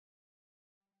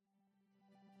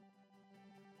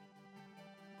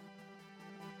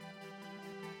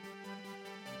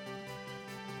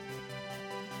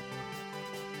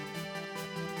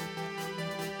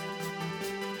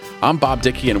I'm Bob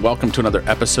Dickey, and welcome to another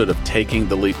episode of Taking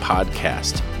the Leap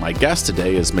podcast. My guest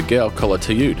today is Miguel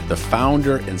Calatayud, the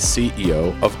founder and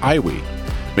CEO of IWE.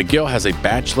 Miguel has a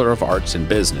Bachelor of Arts in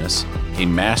Business, a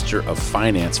Master of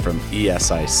Finance from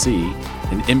ESIC,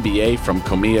 an MBA from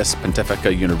Comillas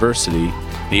Pontificia University,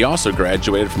 and he also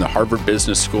graduated from the Harvard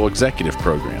Business School Executive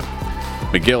Program.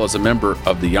 Miguel is a member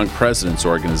of the Young Presidents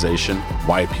Organization,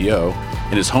 YPO,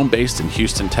 and is home-based in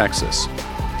Houston, Texas.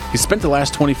 He spent the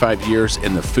last 25 years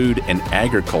in the food and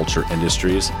agriculture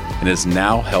industries and is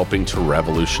now helping to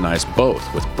revolutionize both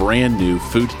with brand new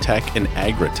food tech and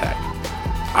agri-tech.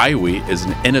 IWE is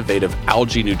an innovative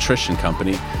algae nutrition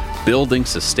company building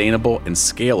sustainable and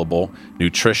scalable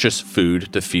nutritious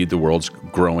food to feed the world's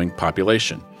growing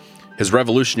population. His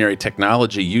revolutionary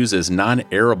technology uses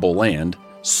non-arable land,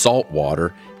 salt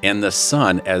water, and the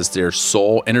sun as their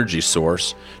sole energy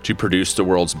source to produce the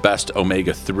world's best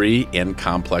omega-3 and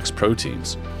complex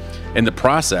proteins. In the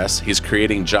process, he's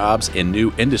creating jobs in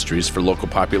new industries for local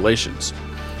populations.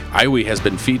 IWE has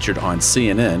been featured on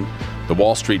CNN, The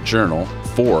Wall Street Journal,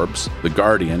 Forbes, The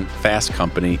Guardian, Fast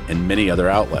Company, and many other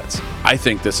outlets. I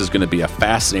think this is going to be a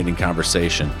fascinating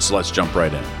conversation, so let's jump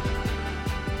right in.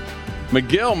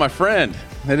 Miguel, my friend,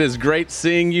 it is great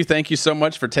seeing you. Thank you so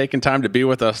much for taking time to be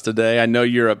with us today. I know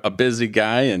you're a busy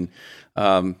guy, and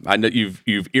I know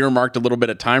you've earmarked a little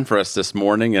bit of time for us this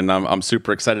morning, and I'm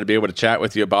super excited to be able to chat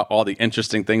with you about all the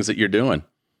interesting things that you're doing.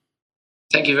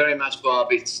 Thank you very much, Bob.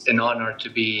 It's an honor to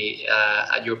be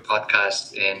at your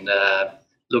podcast, and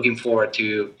looking forward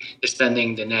to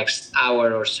spending the next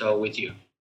hour or so with you.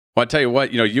 Well, I tell you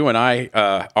what, you and I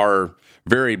are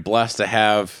very blessed to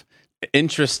have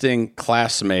interesting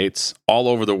classmates all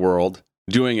over the world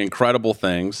doing incredible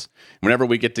things. Whenever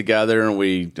we get together and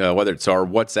we, whether it's our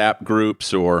WhatsApp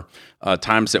groups or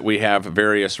times that we have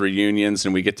various reunions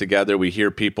and we get together, we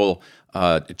hear people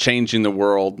changing the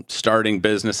world, starting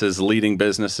businesses, leading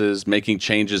businesses, making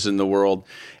changes in the world.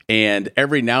 And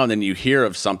every now and then you hear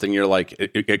of something, you're like,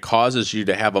 it causes you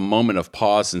to have a moment of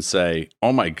pause and say,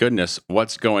 oh my goodness,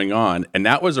 what's going on? And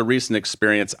that was a recent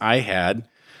experience I had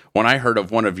when I heard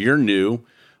of one of your new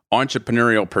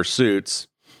entrepreneurial pursuits.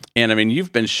 And I mean,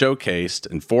 you've been showcased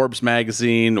in Forbes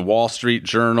magazine, the Wall Street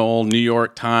Journal, New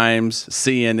York Times,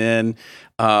 CNN.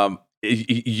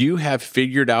 You have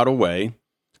figured out a way.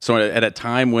 So at a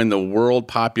time when the world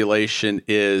population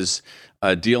is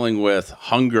dealing with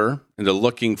hunger and they're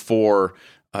looking for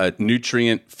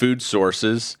nutrient food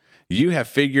sources, you have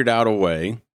figured out a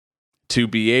way to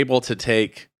be able to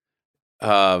take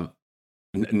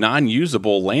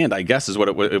non-usable land, I guess is what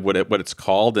it's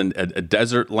called, and a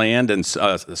desert land and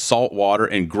salt water,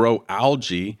 and grow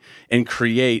algae and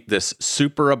create this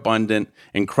super abundant,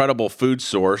 incredible food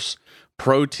source,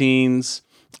 proteins,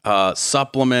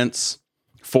 supplements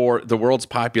for the world's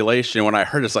population. When I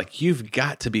heard it, it's like, you've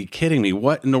got to be kidding me.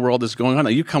 What in the world is going on? Now,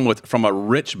 you come from a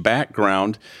rich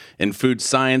background in food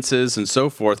sciences and so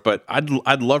forth, but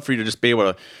I'd love for you to just be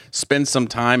able to spend some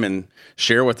time and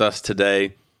share with us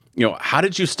today, how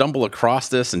did you stumble across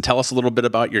this, and tell us a little bit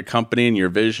about your company and your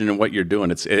vision and what you're doing.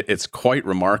 It's quite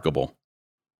remarkable.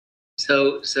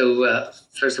 So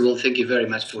first of all, thank you very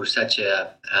much for such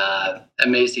a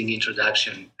amazing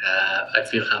introduction. I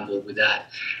feel humbled with that.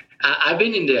 I've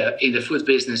been in the food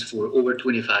business for over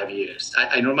 25 years.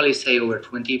 I normally say over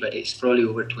 20, but it's probably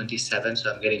over 27,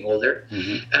 so I'm getting older.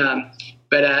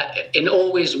 Mm-hmm. And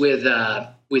always with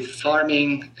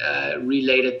farming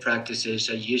related practices.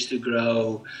 I used to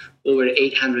grow over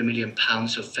 800 million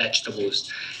pounds of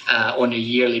vegetables on a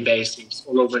yearly basis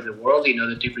all over the world in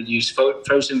order to produce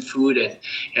frozen food,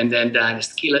 and then done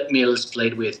skillet meals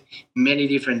played with many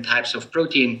different types of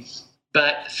protein.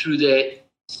 But through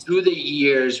the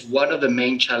years, one of the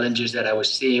main challenges that I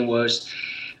was seeing was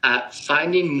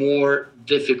finding more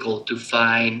difficult to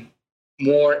find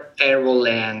more arable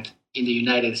land in the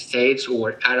United States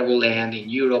or arable land in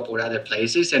Europe or other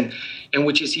places, and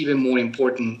which is even more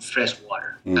important, fresh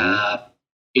water.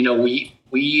 Mm-hmm.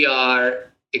 We are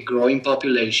a growing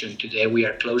population today. We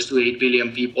are close to 8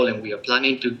 billion people, and we are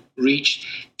planning to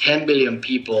reach 10 billion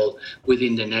people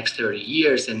within the next 30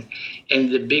 years. And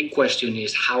the big question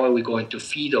is, how are we going to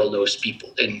feed all those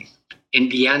people? And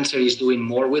the answer is doing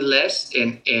more with less,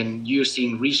 and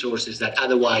using resources that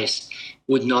otherwise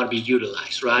would not be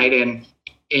utilized, right? And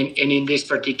in this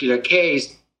particular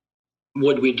case,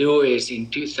 what we do is in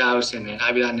 2000, and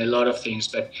I've done a lot of things,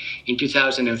 but in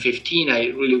 2015,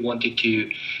 I really wanted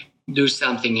to do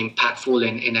something impactful,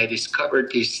 and I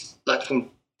discovered this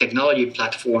technology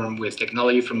platform with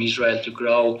technology from Israel to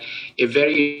grow a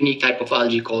very unique type of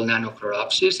algae called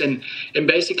Nanochloropsis. And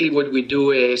basically what we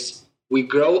do is we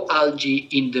grow algae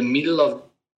in the middle of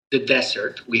the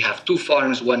desert. We have two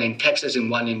farms, one in Texas and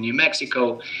one in New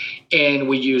Mexico, and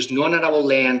we use non-arable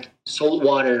land, salt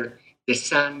water, the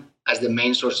sun as the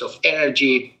main source of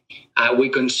energy. We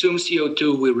consume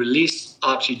CO2, we release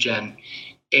oxygen,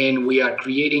 and we are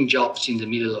creating jobs in the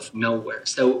middle of nowhere.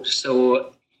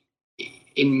 So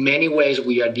in many ways,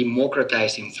 we are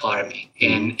democratizing farming,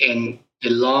 and the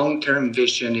long-term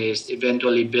vision is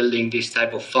eventually building this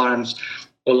type of farms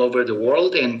all over the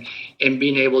world and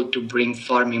being able to bring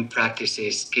farming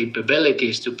practices,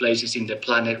 capabilities to places in the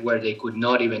planet where they could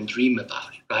not even dream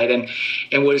about it, right?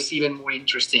 And what's even more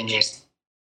interesting is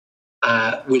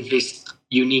with this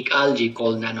unique algae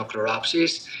called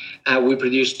Nanochloropsis, we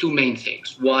produce two main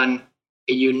things. One,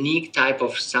 a unique type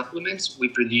of supplements. We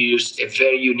produce a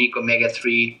very unique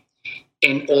omega-3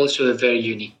 and also a very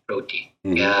unique protein.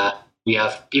 We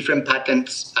have different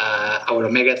patents. Our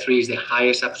omega-3 is the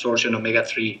highest absorption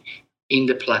omega-3 in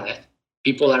the planet.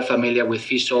 People are familiar with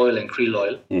fish oil and krill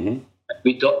oil.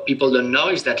 People don't know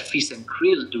is that fish and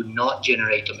krill do not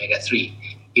generate omega-3.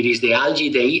 It is the algae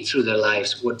they eat through their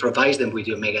lives what provides them with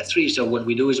the omega-3. So what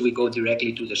we do is we go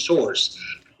directly to the source,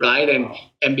 right?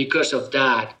 And because of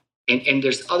that, and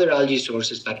there's other algae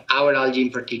sources, but our algae in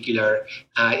particular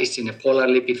is in a polar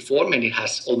lipid form, and it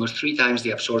has almost 3 times the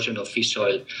absorption of fish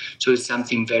oil. So it's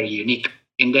something very unique.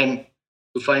 And then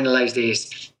to finalize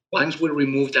this, once we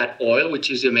remove that oil, which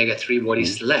is the omega-3, what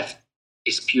is left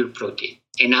is pure protein.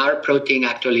 And our protein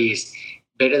actually is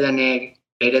better than egg,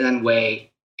 better than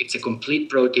whey. It's a complete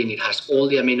protein. It has all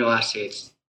the amino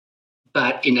acids.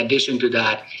 But in addition to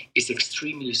that, it's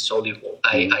extremely soluble.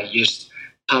 I just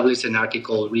published an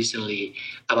article recently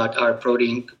about our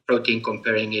protein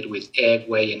comparing it with egg,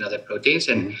 whey, and other proteins,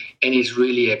 and it's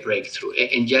really a breakthrough.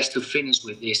 And just to finish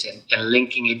with this and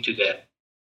linking it to the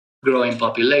growing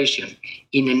population,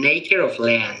 in an acre of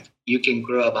land, you can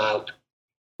grow about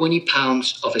 20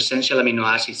 pounds of essential amino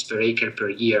acids per acre per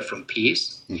year from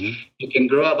peas. You can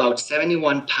grow about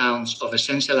 71 pounds of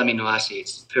essential amino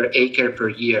acids per acre per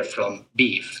year from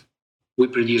beef. We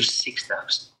produce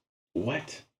 6,000.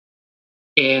 What?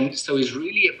 And so it's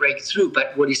really a breakthrough.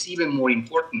 But what is even more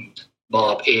important,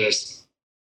 Bob, is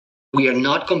we are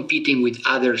not competing with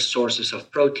other sources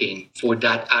of protein for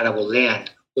that arable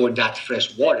land or that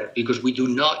fresh water, because we do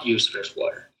not use fresh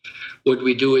water. What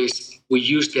we do is we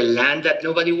use the land that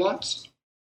nobody wants,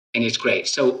 and it's great.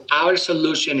 So our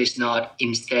solution is not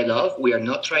instead of, we are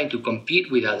not trying to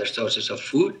compete with other sources of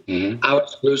food. Our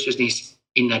solution is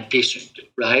in addition to,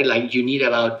 right? Like you need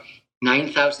about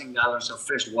 9,000 gallons of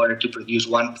fresh water to produce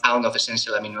 1 pound of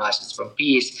essential amino acids from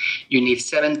peas. You need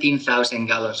 17,000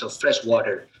 gallons of fresh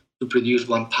water to produce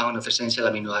 1 pound of essential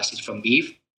amino acids from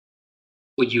beef.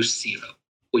 We use 0.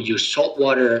 We use salt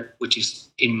water, which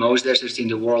is in most deserts in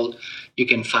the world, you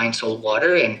can find salt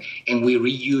water, and we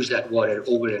reuse that water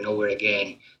over and over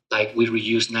again. Like we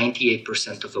reuse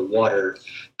 98% of the water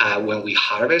when we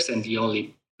harvest, and the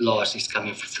only loss is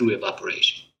coming through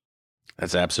evaporation.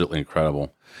 That's absolutely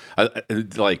incredible.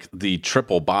 Like the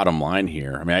triple bottom line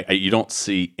here. I mean, you don't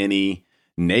see any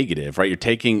negative, right? You're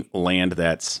taking land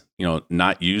that's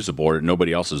not usable or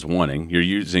nobody else is wanting.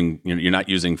 You're not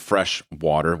using fresh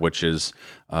water, which is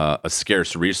a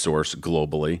scarce resource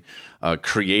globally.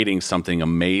 Creating something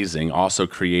amazing, also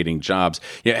creating jobs.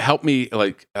 Yeah, help me.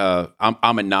 Like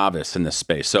I'm a novice in this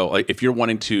space, so like, if you're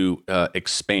wanting to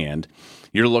expand,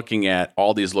 you're looking at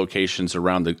all these locations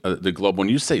around the globe. When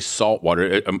you say salt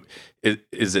water,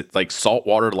 is it like salt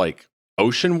water, like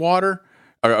ocean water?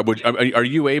 Or are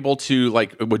you able to,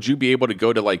 like, would you be able to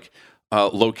go to like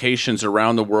locations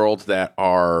around the world that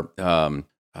are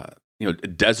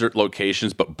desert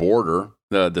locations but border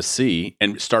the sea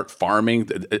and start farming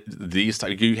these?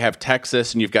 You have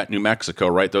Texas and you've got New Mexico,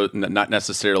 right? Those not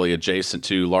necessarily adjacent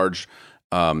to large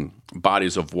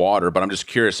bodies of water, but I'm just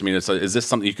curious. I mean, is this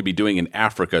something you could be doing in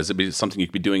Africa? Is it something you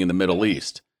could be doing in the Middle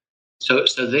East? So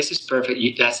this is perfect.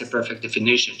 That's a perfect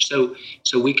definition. So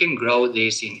we can grow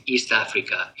this in East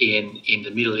Africa, in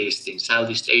the Middle East, in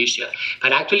Southeast Asia.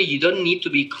 But actually, you don't need to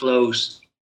be close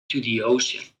to the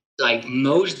ocean. Like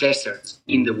most deserts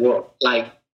in the world,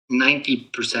 like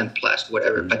 90% plus,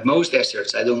 whatever. But most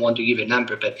deserts, I don't want to give a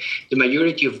number, but the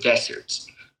majority of deserts,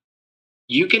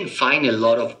 you can find a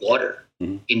lot of water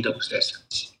in those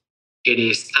deserts. It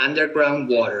is underground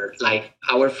water, like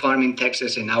our farm in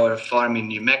Texas and our farm in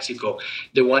New Mexico.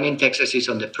 The one in Texas is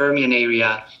on the Permian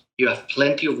area. You have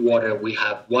plenty of water. We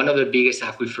have one of the biggest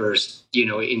aquifers,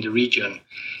 in the region.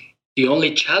 The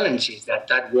only challenge is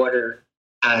that water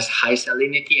has high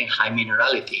salinity and high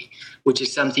minerality, which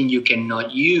is something you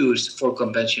cannot use for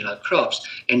conventional crops.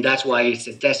 And that's why it's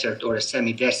a desert or a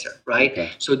semi-desert, right?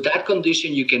 Okay. So that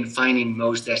condition you can find in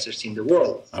most deserts in the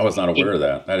world. I was not aware of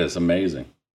that. That is amazing.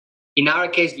 In our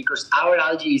case, because our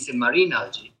algae is a marine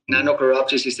algae,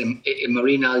 Nanocoropsis is a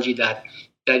marine algae that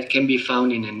can be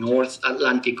found in the North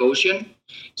Atlantic Ocean.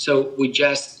 So we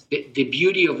just, the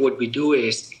beauty of what we do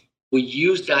is we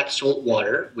use that salt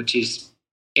water, which is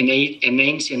an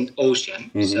ancient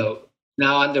ocean. So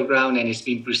now underground, and it's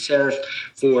been preserved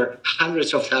for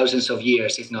hundreds of thousands of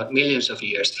years, if not millions of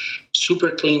years.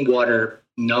 Super clean water,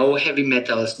 no heavy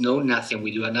metals, no nothing.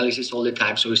 We do analysis all the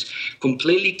time. So it's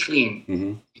completely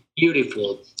clean,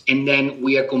 beautiful. And then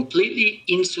we are completely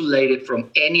insulated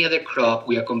from any other crop.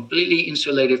 We are completely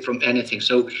insulated from anything.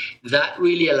 So that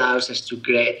really allows us to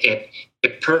create a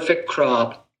perfect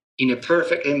crop in a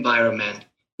perfect environment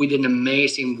with an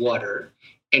amazing water,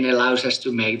 and allows us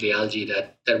to make the algae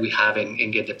that we have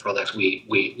and get the products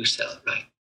we sell, right?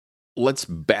 Let's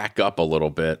back up a little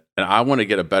bit, and I want to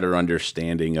get a better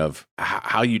understanding of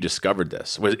how you discovered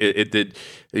this. Did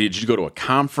you go to a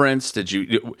conference? Did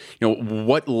you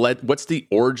what's the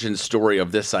origin story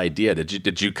of this idea?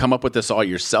 Did you come up with this all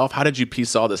yourself? How did you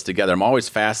piece all this together? I'm always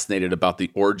fascinated about the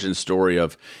origin story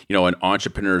of an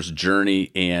entrepreneur's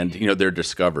journey and their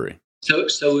discovery.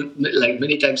 So like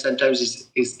many times, sometimes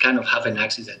it's kind of half an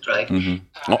accident, right?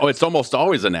 It's almost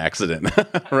always an accident,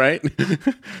 right?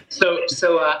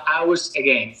 So I was,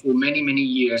 again, for many, many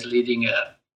years leading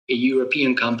a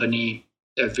European company,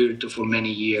 Virtu, for many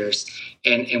years,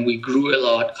 and we grew a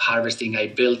lot harvesting. I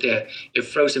built a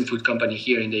frozen food company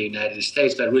here in the United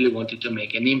States, but really wanted to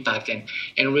make an impact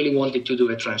and really wanted to do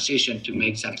a transition to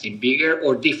make something bigger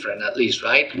or different, at least,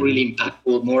 right? Really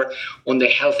impactful, more on the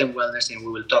health and wellness, and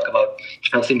we will talk about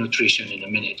healthy nutrition in a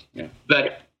minute. Yeah.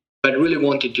 But really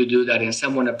wanted to do that, and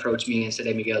someone approached me and said,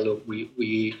 "Hey, Miguel, look,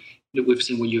 we've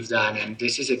seen what you've done, and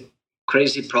this is a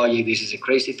crazy project. This is a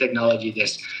crazy technology.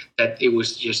 That it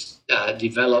was just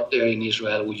developed there in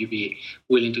Israel. Would you be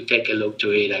willing to take a look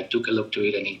to it?" I took a look to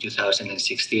it, and in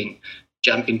 2016,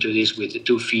 jumped into this with the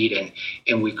 2 feet,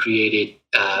 and we created.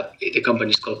 The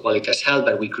company is called Qualitas Health,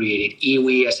 but we created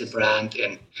Iwi as a brand,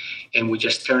 and we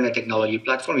just turned a technology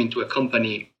platform into a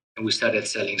company, and we started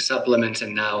selling supplements,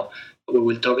 and now. We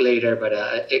will talk later, but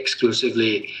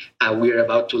exclusively, we are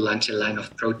about to launch a line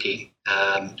of protein.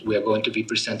 We are going to be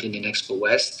presenting in Expo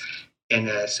West. And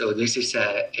so this is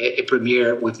a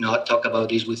premiere. We've not talked about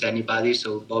this with anybody.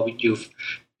 So, Bobby,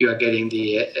 you are getting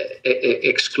the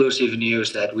exclusive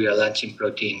news that we are launching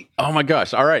protein. Oh my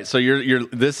gosh! All right, so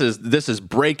this is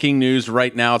breaking news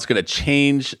right now. It's going to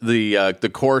change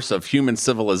the course of human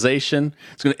civilization.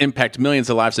 It's going to impact millions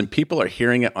of lives, and people are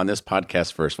hearing it on this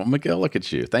podcast first. Well, Miguel, look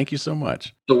at you! Thank you so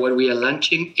much. So what we are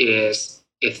launching is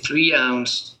a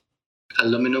 3-ounce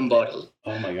aluminum bottle.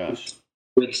 Oh my gosh!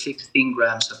 With 16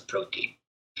 grams of protein.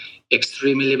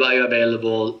 Extremely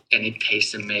bioavailable, and it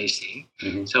tastes amazing.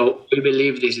 So we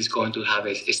believe this is going to have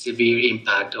a severe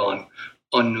impact on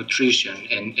nutrition,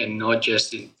 and not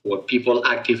just for people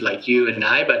active like you and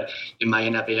I, but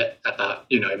imagine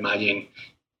imagine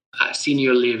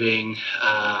senior living,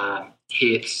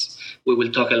 kids. We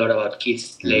will talk a lot about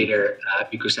kids later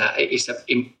because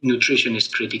nutrition is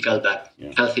critical, but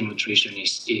healthy nutrition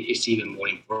is even more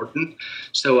important.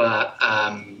 So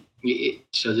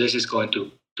so this is going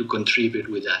to contribute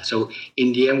with that. So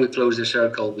in the end, we close the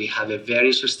circle. We have a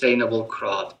very sustainable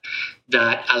crop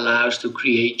that allows to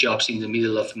create jobs in the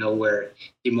middle of nowhere,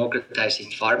 democratizing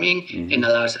farming, and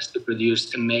allows us to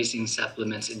produce amazing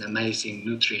supplements and amazing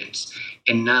nutrients.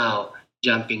 And now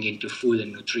jumping into food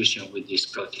and nutrition with this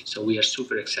protein. So we are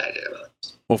super excited about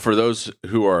it. Well, for those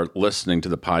who are listening to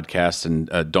the podcast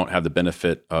and don't have the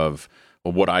benefit of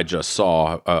what I just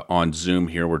saw on Zoom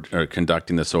here, we're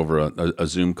conducting this over a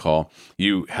Zoom call.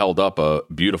 You held up a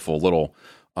beautiful little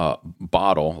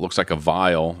bottle, looks like a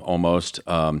vial almost,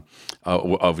 of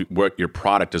what your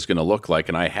product is going to look like.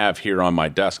 And I have here on my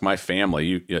desk, my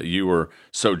family, you were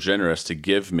so generous to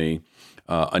give me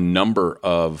a number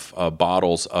of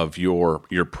bottles of your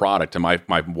product, and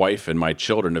my wife and my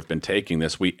children have been taking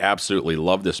this. We absolutely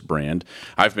love this brand.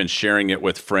 I've been sharing it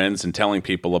with friends and telling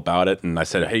people about it. And I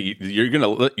said, "Hey, you're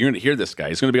gonna hear this guy.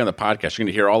 He's gonna be on the podcast. You're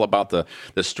gonna hear all about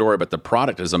the story." But the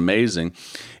product is amazing.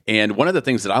 And one of the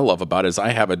things that I love about it is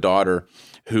I have a daughter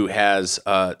who has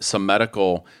some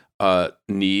medical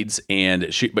needs,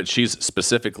 but she's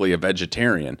specifically a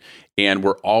vegetarian, and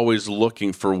we're always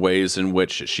looking for ways in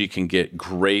which she can get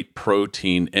great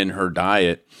protein in her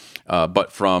diet,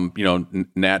 but from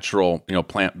natural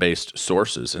plant-based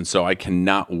sources. And so I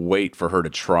cannot wait for her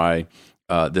to try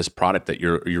this product that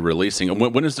you're releasing. And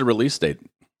when is the release date?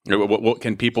 What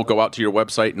can people go out to your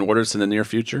website and order this in the near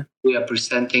future? We are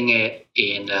presenting it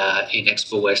in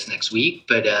Expo West next week,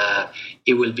 but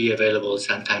it will be available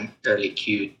sometime late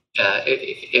June,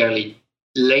 early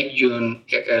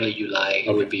July. Okay.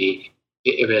 It will be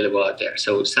available out there.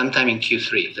 So sometime in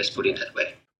Q3, let's put it that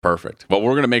way. Perfect. Well,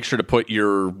 we're going to make sure to put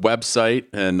your website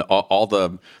and all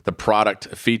the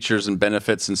product features and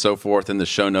benefits and so forth in the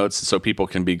show notes, so people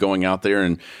can be going out there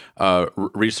and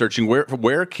researching.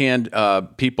 Where can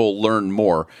people learn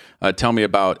more? Tell me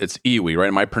about, it's Iwi, right?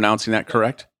 Am I pronouncing that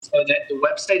correct? So the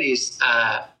website is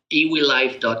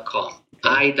iwilive.com,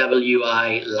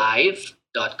 iwilive.com,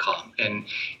 and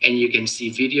you can see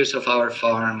videos of our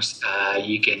farms.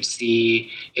 You can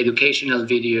see educational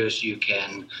videos. You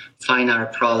can find our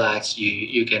products.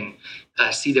 You can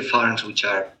see the farms, which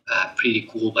are pretty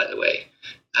cool, by the way.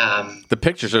 The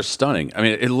pictures are stunning. I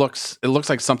mean, it looks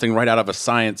like something right out of a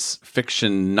science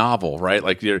fiction novel, right?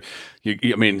 Like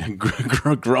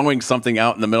growing something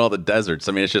out in the middle of the deserts.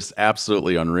 I mean, it's just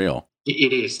absolutely unreal.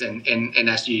 It is, and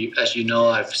as you know,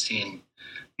 I've seen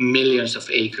millions of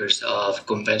acres of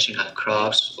conventional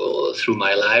crops through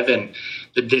my life, and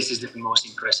this is the most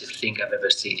impressive thing I've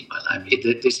ever seen in my life.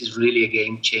 This is really a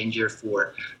game changer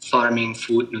for farming,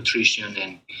 food, nutrition,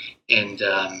 and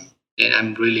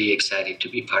I'm really excited to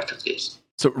be part of this.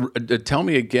 So tell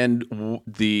me again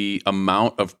the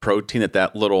amount of protein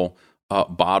that little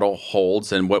bottle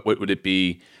holds, and what would it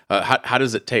be? How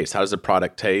does it taste? How does the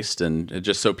product taste? And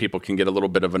just so people can get a little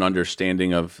bit of an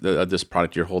understanding of this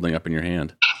product you're holding up in your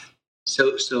hand.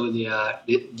 So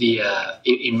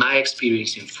in my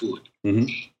experience in food, mm-hmm.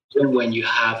 even when you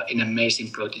have an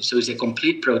amazing protein, so it's a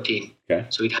complete protein. Okay.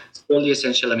 So it has all the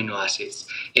essential amino acids,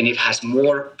 and it has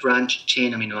more branch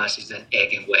chain amino acids than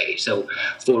egg and whey. So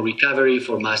for recovery,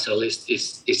 for muscle,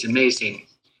 it's amazing.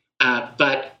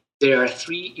 But there are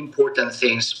three important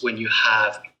things when you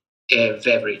have a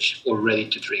beverage or ready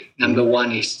to drink. Number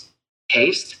one is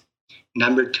taste.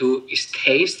 Number two is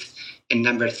taste. And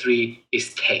number three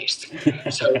is taste.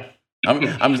 So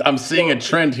I'm seeing a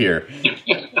trend here.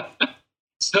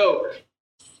 So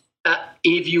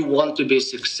if you want to be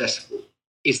successful,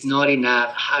 it's not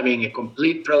enough having a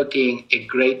complete protein, a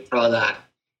great product,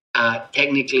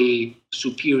 technically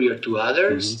superior to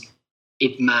others. Mm-hmm.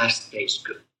 It must taste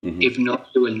good. Mm-hmm. If not,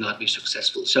 you will not be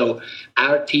successful. So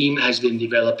our team has been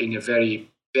developing a very,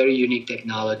 very unique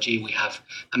technology. We have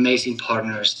amazing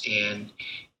partners and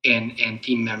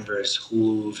team members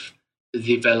who've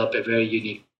developed a very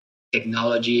unique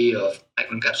technology of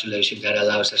microencapsulation that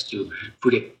allows us to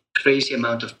put a crazy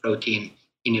amount of protein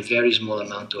in a very small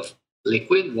amount of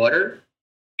liquid water,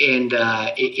 and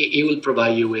it will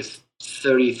provide you with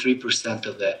 33%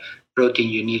 of the protein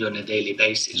you need on a daily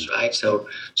basis, right? So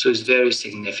it's very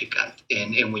significant.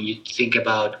 And when you think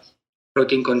about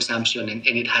protein consumption, and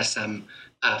it has some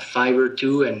fiber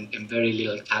too, and very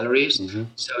little calories. Mm-hmm.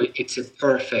 So it's a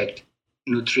perfect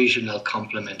nutritional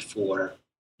complement for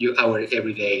our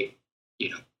everyday,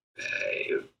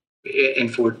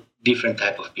 and for different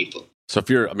type of people. So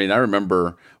I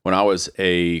remember when I was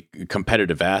a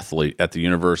competitive athlete at the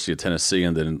University of Tennessee,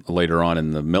 and then later on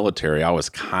in the military, I was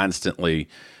constantly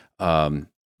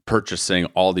purchasing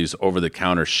all these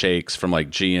over-the-counter shakes from like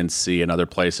GNC and other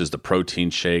places, the protein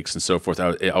shakes and so forth.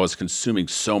 I was consuming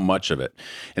so much of it,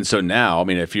 and so now, I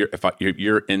mean, if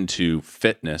you're into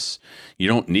fitness, you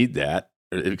don't need that,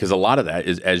 because a lot of that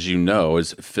is, as you know,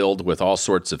 is filled with all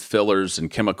sorts of fillers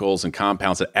and chemicals and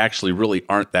compounds that actually really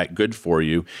aren't that good for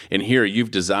you. And here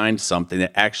you've designed something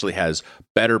that actually has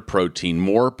better protein,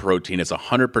 more protein. It's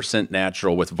 100%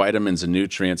 natural with vitamins and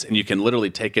nutrients, and you can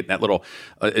literally take it in that little.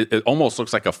 It almost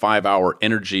looks like a 5-hour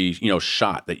energy,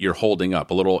 shot that you're holding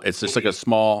up. It's just like a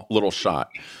small little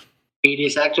shot. It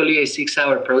is actually a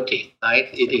 6-hour protein, right?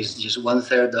 It is just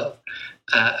 1/3 of.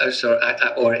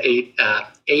 Or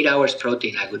 8 hours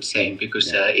protein, I would say,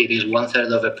 because it is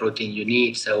 1/3 of a protein you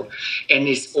need. So, and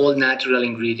it's all natural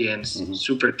ingredients, mm-hmm.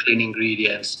 super clean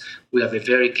ingredients. We have a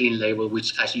very clean label,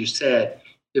 which, as you said,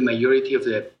 the majority of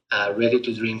the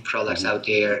ready-to-drink products mm-hmm. out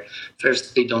there,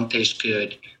 first, they don't taste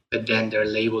good, but then their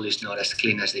label is not as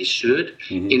clean as they should.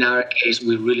 Mm-hmm. In our case,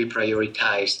 we really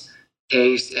prioritize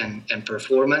taste and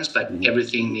performance, but mm-hmm.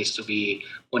 everything needs to be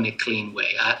on a clean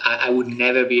way. I would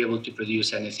never be able to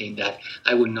produce anything that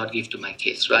I would not give to my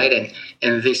kids, right?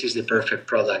 And this is the perfect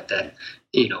product that,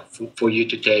 for you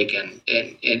to take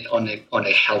and on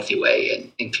a healthy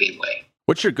way and clean way.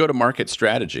 What's your go-to-market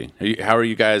strategy? How are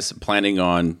you guys planning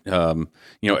on,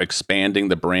 expanding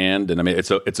the brand? And I mean,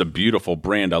 it's a beautiful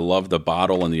brand. I love the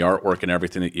bottle and the artwork and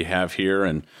everything that you have here.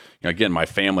 And again, my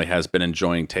family has been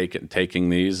enjoying taking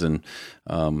these. And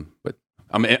but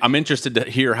I'm interested to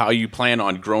hear how you plan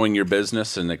on growing your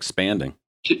business and expanding.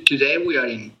 Today we are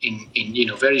in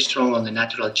very strong on the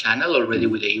natural channel already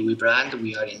with the Iwi brand.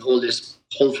 We are in all this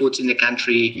Whole Foods in the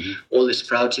country, all the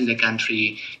Sprouts in the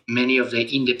country, many of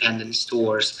the independent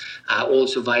stores,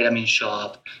 also Vitamin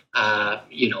Shop.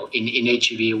 In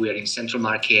HEB we are in Central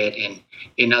Market and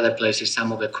in other places,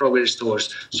 some of the Kroger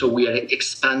stores. So we are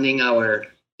expanding our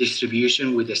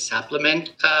distribution with the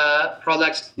supplement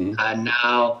products.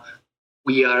 Now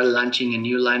we are launching a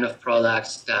new line of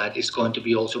products that is going to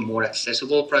be also more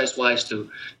accessible price-wise to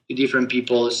different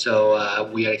people. So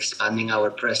we are expanding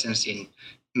our presence in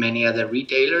many other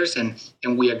retailers,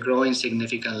 and we are growing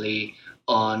significantly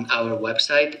on our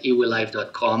website,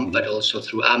 iwilife.com, but also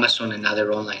through Amazon and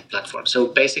other online platforms. So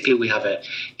basically, we have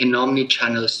an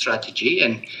omni-channel strategy,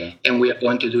 and we are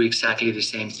going to do exactly the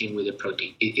same thing with the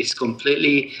protein. It's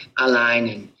completely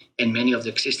aligned, and many of the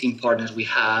existing partners we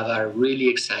have are really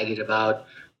excited about,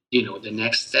 the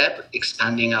next step,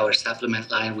 expanding our supplement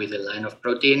line with a line of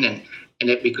protein, and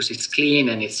it, because it's clean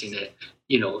and it's in a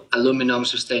aluminum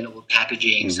sustainable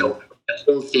packaging. So the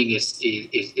whole thing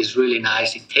is really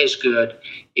nice. It tastes good.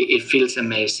 It feels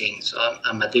amazing. So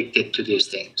I'm addicted to this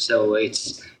thing. So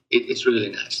it's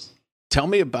really nice. Tell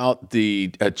me about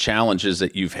the challenges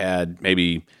that you've had,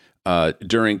 maybe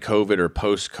during COVID or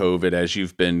post-COVID, as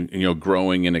you've been,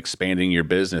 growing and expanding your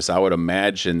business. I would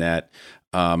imagine that.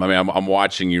 I'm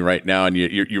watching you right now, and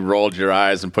you rolled your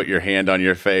eyes and put your hand on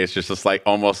your face, just like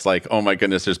almost like, oh my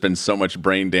goodness, there's been so much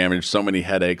brain damage, so many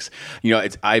headaches.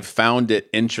 I've found it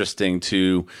interesting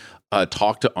to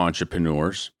talk to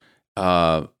entrepreneurs,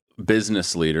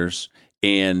 business leaders,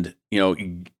 and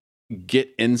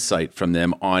get insight from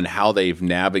them on how they've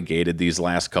navigated these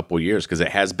last couple of years, because it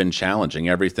has been challenging.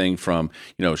 Everything from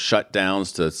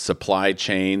shutdowns to supply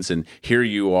chains, and here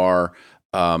you are.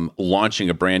 Launching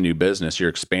a brand new business, you're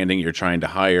expanding, you're trying to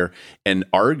hire, and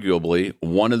arguably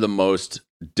one of the most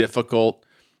difficult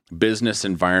business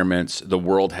environments the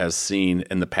world has seen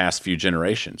in the past few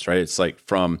generations, right? It's like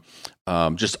from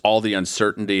just all the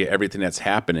uncertainty, everything that's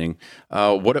happening.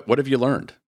 What have you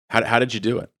learned? How did you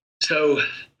do it? So,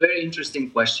 very interesting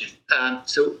question.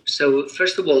 So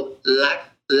first of all,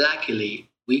 luckily,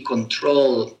 we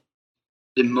control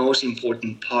the most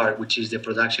important part, which is the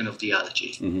production of the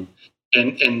algae.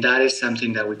 And that is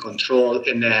something that we control.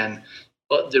 And then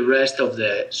the rest of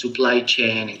the supply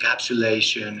chain,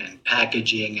 encapsulation and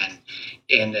packaging and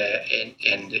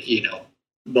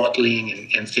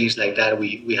bottling and things like that,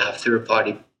 we have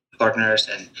third-party partners,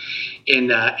 and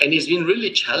it's been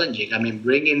really challenging. I mean,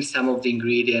 bringing some of the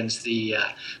ingredients, the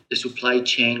supply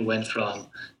chain went from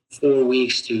 4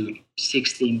 weeks to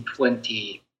 16,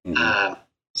 20,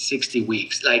 60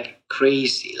 weeks, like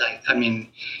crazy. And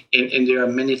there are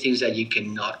many things that you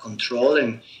cannot control,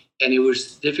 and it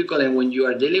was difficult. And when you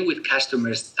are dealing with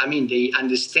customers, they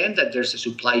understand that there's a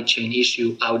supply chain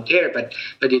issue out there, but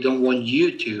they don't want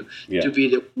you to be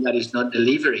the one that is not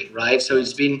delivering, right? So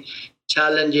it's been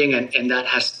challenging, and that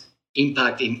has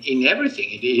impact in everything.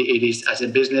 It is, as a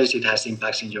business, it has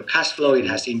impacts in your cash flow, it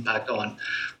has impact on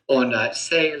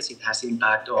sales, it has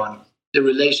impact on the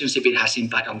relationship, it has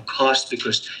impact on cost,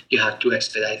 because you have to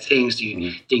expedite things.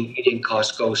 The ingredient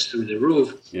cost goes through the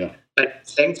roof. But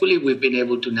thankfully, we've been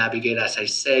able to navigate. As I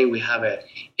say, we have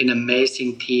an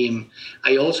amazing team.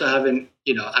 I also have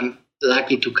I'm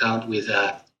lucky to count with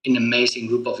an amazing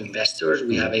group of investors.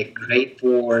 We have a great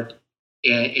board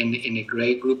and a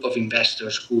great group of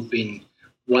investors who've been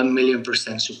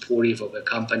 1,000,000% supportive of the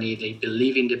company. They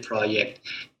believe in the project.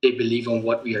 They believe on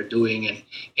what we are doing, and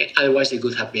otherwise it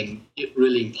would have been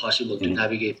really impossible to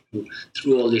navigate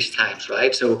through all these times,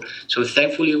 right? So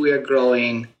thankfully we are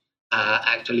growing.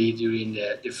 Actually, during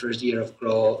the first year of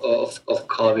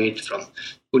COVID, from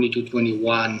 20 to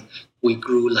 21, we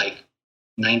grew like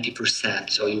 90%.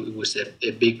 So it was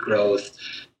a big growth.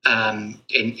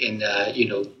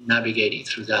 Navigating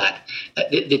through that.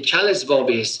 The challenge, Bob,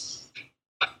 is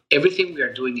everything we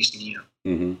are doing is new.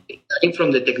 Starting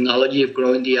from the technology of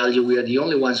growing the algae, we are the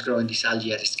only ones growing this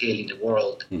algae at a scale in the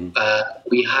world.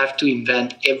 We have to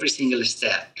invent every single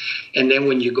step. And then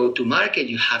when you go to market,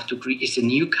 you have to create, it's a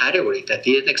new category that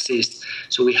didn't exist.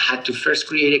 So we had to first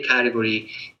create a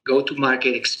category, go to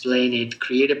market, explain it,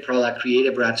 create a product, create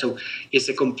a brand. So it's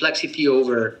a complexity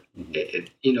over,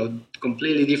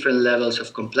 completely different levels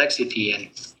of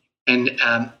complexity.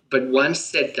 But once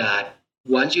said that,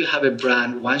 once you have a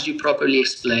brand, once you properly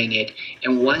explain it,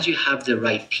 and once you have the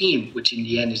right team, which in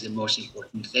the end is the most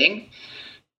important thing,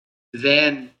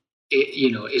 then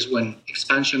is when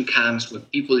expansion comes, when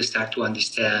people start to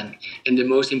understand. And the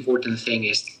most important thing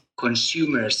is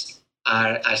consumers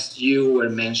are, as you were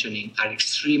mentioning, are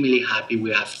extremely happy.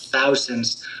 We have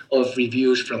thousands of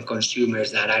reviews from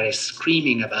consumers that are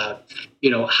screaming about,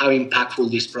 how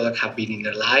impactful this product have been in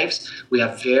their lives. We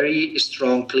have very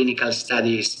strong clinical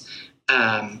studies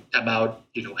about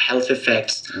health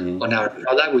effects on our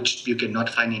product, which you cannot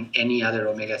find in any other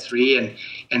omega-3,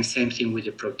 and same thing with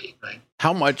the protein, right?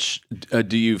 How much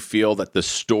do you feel that the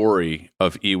story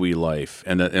of Iwi Life,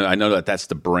 and I know that that's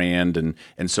the brand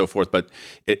and so forth, but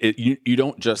you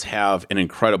don't just have an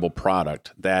incredible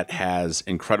product that has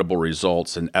incredible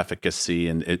results and efficacy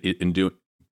and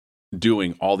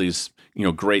doing all these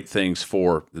great things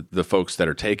for the folks that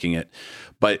are taking it,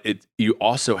 but you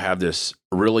also have this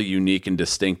really unique and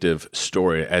distinctive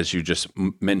story, as you just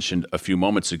mentioned a few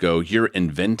moments ago. You're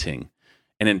inventing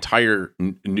an entire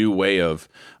new way of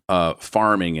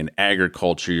farming and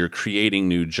agriculture. You're creating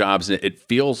new jobs, and it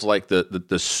feels like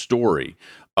the story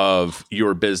of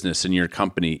your business and your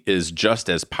company is just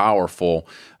as powerful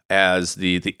as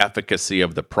the efficacy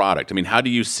of the product. I mean, how do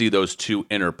you see those two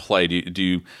interplay? Do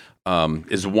you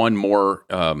is one more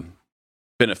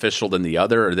beneficial than the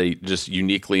other? Or are they just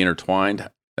uniquely intertwined?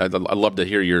 I'd love to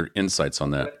hear your insights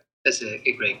on that. That's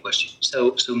a great question.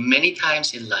 So many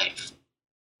times in life,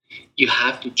 you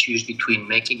have to choose between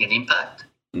making an impact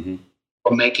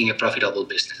or making a profitable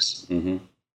business. Mm-hmm.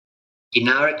 In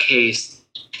our case,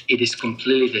 it is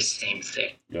completely the same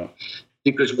thing. Yeah.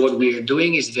 Because what we are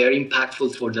doing is very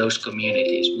impactful for those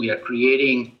communities. We are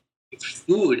creating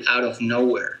food out of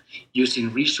nowhere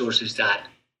using resources that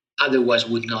otherwise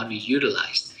would not be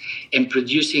utilized, and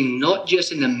producing not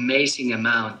just an amazing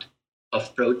amount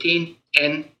of protein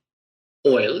and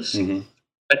oils,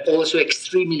 but also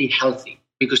extremely healthy.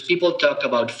 Because people talk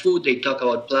about food, they talk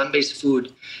about plant-based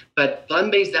food, but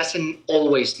plant-based doesn't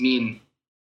always mean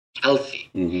healthy.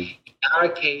 In our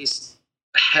case,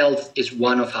 health is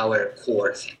one of our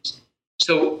core things.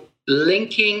 So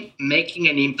making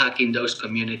an impact in those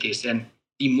communities and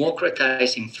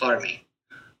democratizing farming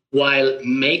while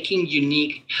making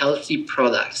unique, healthy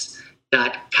products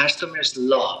that customers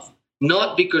love,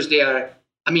 not because they are,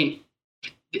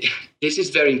 this is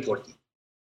very important.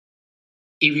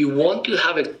 If you want to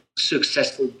have a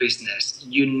successful business,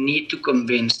 you need to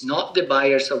convince not the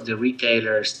buyers of the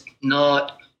retailers,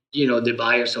 not the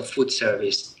buyers of food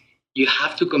service. You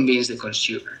have to convince the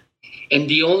consumer. And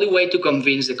the only way to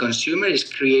convince the consumer is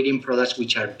creating products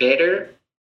which are better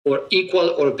or equal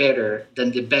or better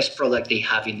than the best product they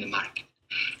have in the market.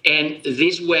 And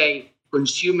this way,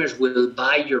 consumers will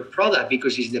buy your product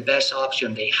because it's the best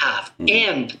option they have.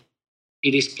 And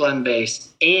it is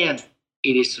plant-based and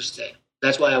it is sustainable.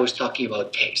 That's why I was talking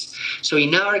about taste. So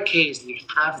in our case, we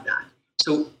have that.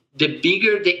 So the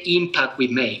bigger the impact we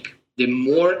make, the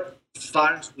more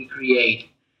farms we create,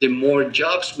 the more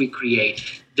jobs we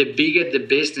create, the bigger the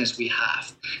business we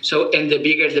have. And the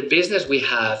bigger the business we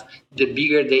have, the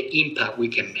bigger the impact we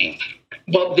can make.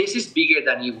 But this is bigger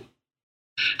than you.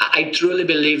 I truly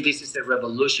believe this is a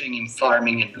revolution in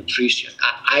farming and nutrition.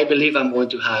 I believe I'm going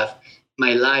to have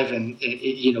my life and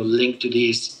linked to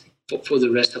this for the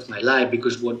rest of my life,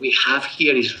 because what we have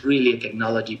here is really a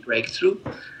technology breakthrough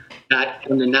that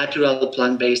in a natural,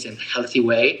 plant-based and healthy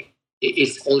way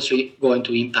is also going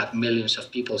to impact millions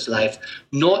of people's life,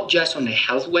 not just on a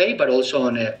health way, but also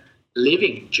on a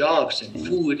living, jobs and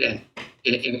food and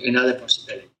other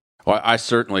possibilities. Well, I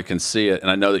certainly can see it. And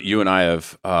I know that you and I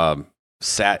have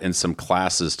sat in some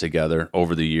classes together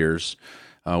over the years.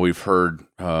 We've heard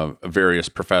various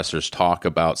professors talk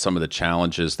about some of the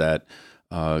challenges that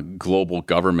global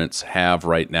governments have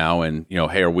right now, and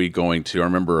hey, are we going to? I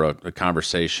remember a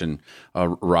conversation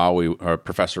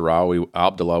Professor Rawi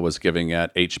Abdullah was giving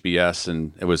at HBS,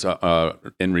 and it was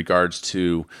in regards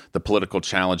to the political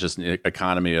challenges in the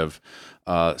economy of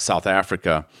South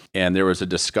Africa, and there was a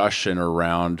discussion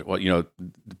around,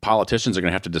 politicians are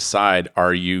going to have to decide: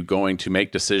 are you going to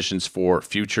make decisions for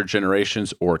future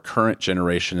generations or current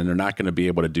generation? And they're not going to be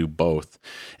able to do both.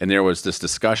 And there was this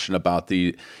discussion about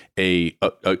a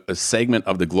segment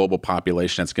of the global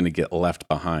population that's going to get left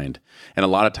behind, and a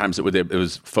lot of times it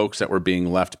was folks that were being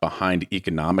left behind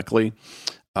economically,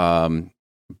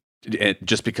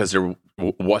 just because there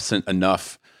wasn't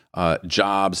enough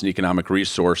jobs and economic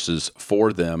resources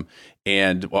for them.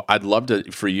 And I'd love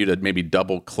for you to maybe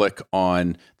double click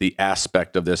on the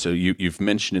aspect of this. So you've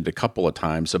mentioned it a couple of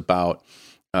times about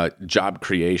job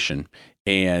creation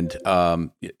And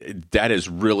that is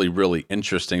really, really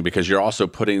interesting because you're also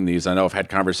putting these, I know I've had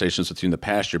conversations with you in the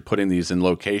past, you're putting these in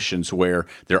locations where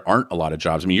there aren't a lot of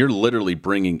jobs. I mean, you're literally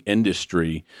bringing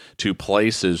industry to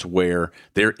places where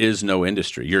there is no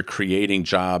industry. You're creating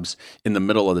jobs in the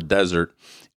middle of the desert.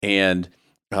 And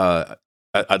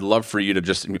I'd love for you to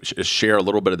just share a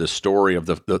little bit of the story of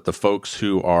the folks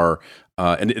who are,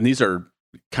 and these are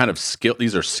kind of skilled.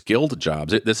 These are skilled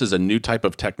jobs. This is a new type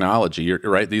of technology. You're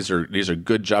right. These are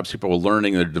good jobs. People are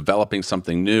learning. They're developing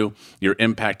something new. You're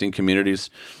impacting communities.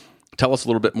 Tell us a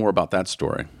little bit more about that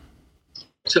story.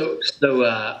 So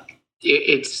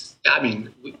it's. I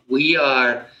mean, we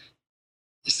are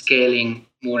scaling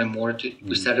more and more.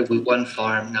 We started with one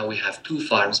farm. Now we have 2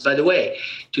 farms. By the way,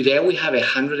 today we have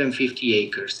 150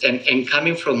 acres. And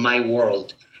coming from my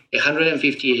world,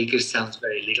 150 acres sounds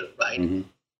very little, right? Mm-hmm.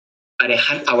 But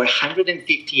our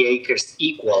 150 acres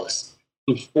equals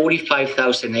to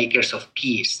 45,000 acres of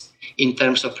peas in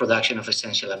terms of production of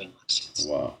essential amino acids.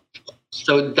 Wow.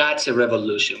 So that's a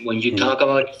revolution. When you talk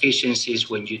about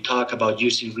efficiencies, when you talk about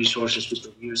using resources to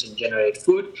produce and generate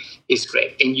food, it's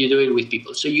great. And you do it with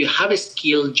people. So you have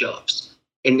skilled jobs.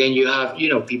 And then you have,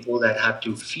 people that have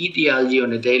to feed the algae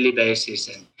on a daily basis.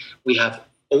 And we have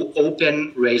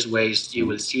open raceways. You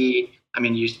will see, I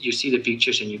mean, you see the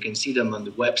pictures and you can see them on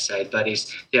the website, but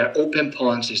they are open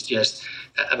ponds. It's just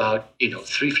about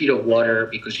 3 feet of water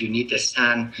because you need the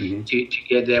sun to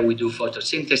get there. We do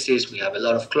photosynthesis. We have a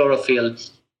lot of chlorophyll.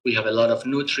 We have a lot of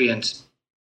nutrients,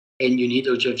 and you need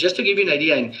those jobs. Just to give you an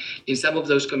idea, in some of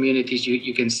those communities,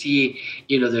 you can see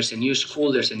there's a new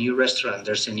school, there's a new restaurant,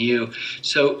 there's a new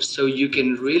so you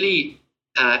can really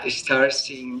start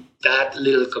seeing that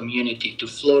little community to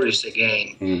flourish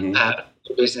again.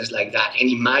 Business like that, and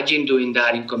imagine doing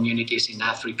that in communities in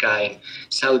Africa, in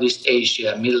Southeast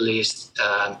Asia, Middle East.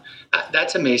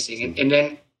 That's amazing. And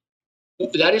then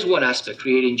that is one aspect,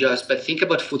 creating jobs. But think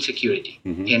about food security.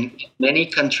 In many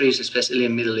countries, especially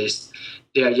in Middle East,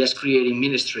 they are just creating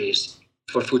ministries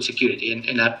for food security.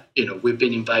 And we've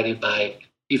been invited by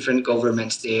different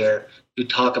governments there to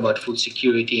talk about food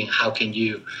security and how can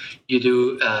you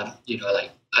do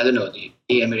like, I don't know, the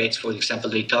Emirates, for example,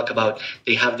 they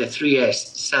have the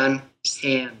 3S, sun,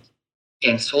 sand,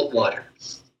 and salt water.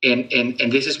 And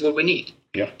this is what we need.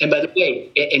 Yeah. And by the way,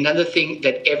 another thing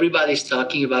that everybody's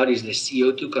talking about is the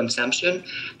CO2 consumption.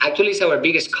 Actually, it's our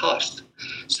biggest cost.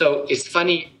 So it's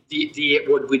funny,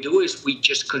 what we do is we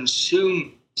just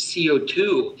consume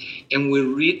CO2 and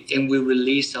we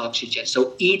release oxygen.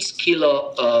 So each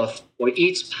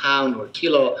pound or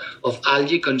kilo of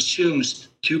algae consumes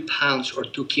 2 pounds or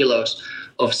 2 kilos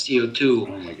of CO2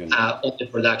 of the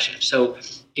production. So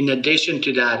in addition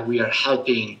to that, we are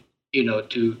helping,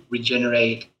 to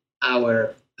regenerate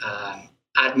our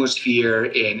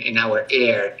atmosphere and our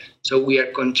air. So we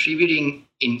are contributing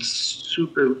in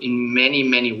many,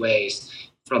 many ways,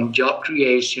 from job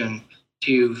creation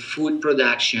to food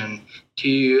production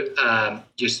to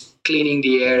just cleaning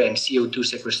the air and CO2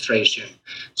 sequestration.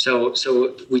 So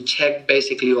we check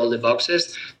basically all the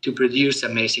boxes to produce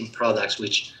amazing products,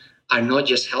 which are not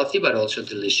just healthy, but also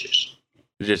delicious.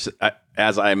 Just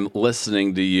as I'm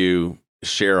listening to you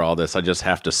share all this, I just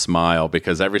have to smile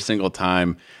because every single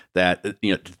time that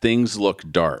things look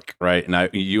dark, right? And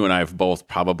you and I have both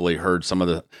probably heard some of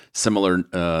the similar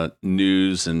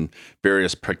news and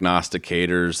various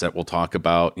prognosticators that will talk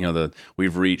about,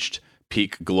 we've reached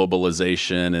peak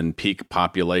globalization and peak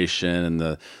population, and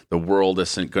the world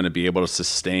isn't going to be able to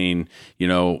sustain,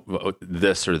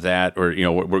 this or that, or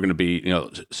we're going to be,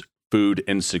 food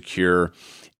insecure,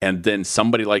 and then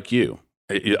somebody like you,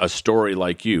 a story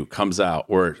like you comes out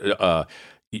where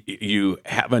you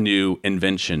have a new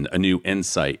invention, a new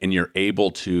insight, and you're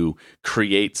able to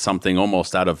create something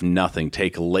almost out of nothing,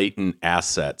 take latent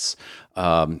assets,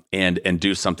 and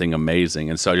do something amazing.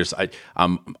 And so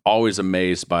I'm always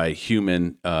amazed by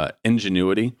human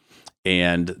ingenuity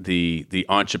and the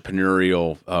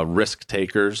entrepreneurial risk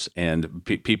takers and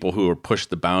people who are push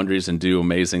the boundaries and do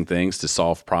amazing things to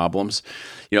solve problems.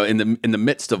 In the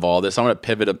midst of all this, I want to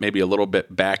pivot maybe a little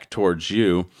bit back towards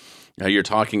you. You're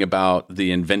talking about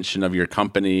the invention of your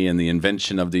company and the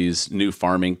invention of these new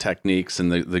farming techniques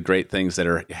and the great things that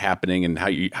are happening and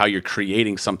how you're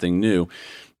creating something new.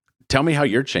 Tell me how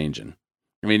you're changing.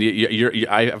 I mean,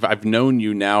 I've known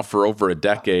you now for over a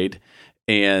decade,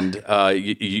 and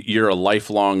you're a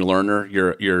lifelong learner.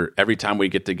 You're every time we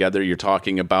get together, you're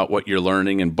talking about what you're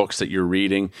learning and books that you're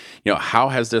reading. How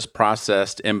has this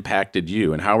process impacted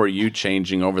you, and how are you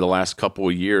changing over the last couple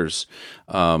of years?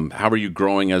 How are you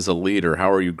growing as a leader?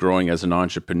 How are you growing as an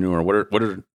entrepreneur? What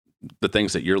are the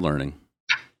things that you're learning?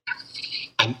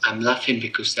 I'm laughing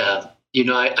because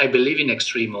I believe in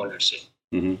extreme ownership.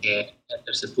 Mm-hmm. And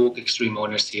there's a book, Extreme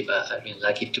Ownership. I've been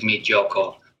lucky to meet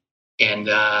Joko, and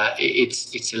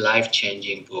it's a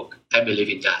life-changing book. I believe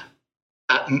in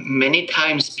that. Many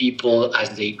times people, as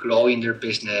they grow in their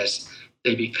business,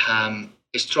 they become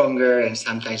stronger, and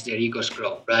sometimes their egos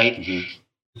grow, right? Mm-hmm.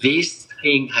 This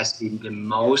thing has been the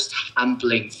most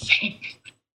humbling thing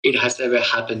it has ever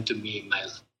happened to me in my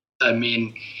life. I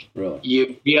mean, Really?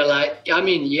 you realize,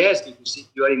 yes, because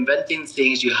you are inventing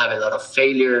things, you have a lot of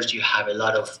failures, you have a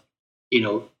lot of,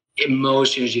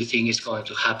 emotions you think is going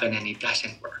to happen, and it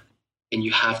doesn't work. And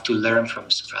you have to learn from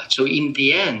scratch. So in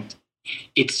the end,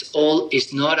 it's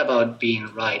not about being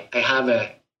right. I have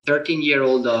a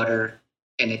 13-year-old daughter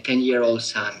and a 10-year-old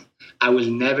son. I will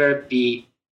never be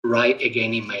right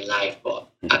again in my life, Bob.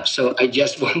 So I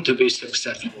just want to be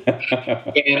successful.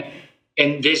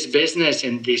 And this business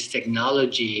and this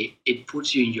technology, it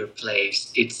puts you in your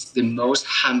place. It's the most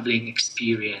humbling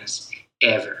experience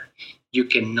ever. You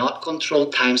cannot control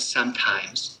time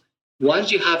sometimes.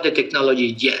 Once you have the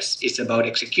technology, yes, it's about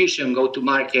execution, go to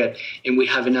market, and we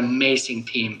have an amazing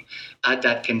team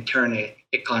that can turn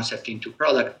a concept into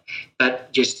product.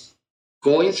 But just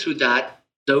going through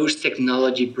those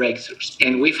technology breakthroughs,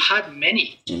 and we've had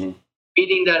many. Mm-hmm.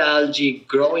 Feeding that algae,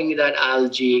 growing that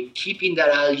algae, keeping that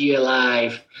algae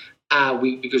alive,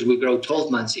 because we grow 12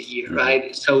 months a year, mm-hmm.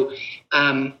 right? So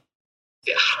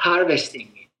harvesting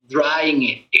it, drying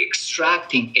it,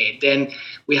 extracting it. Then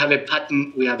we have a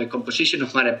patent. We have a composition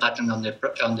of matter patent on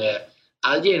the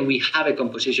algae, and we have a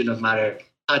composition of matter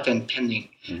patent pending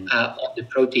mm-hmm. On the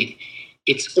protein.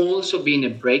 It's also been a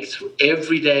breakthrough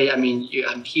every day. I'm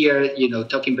here,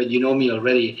 talking, but you know me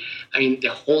already. The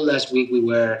whole last week we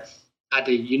were at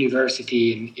the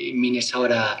university in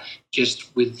Minnesota,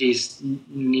 just with this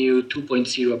new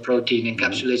 2.0 protein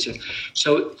encapsulation. Mm-hmm.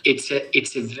 So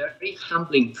it's a very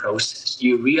humbling process.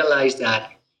 You realize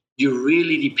that you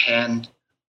really depend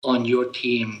on your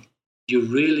team. You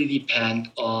really depend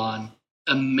on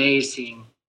amazing,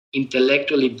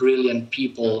 intellectually brilliant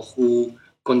people who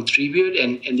contribute.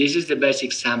 And this is the best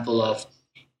example of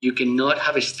you cannot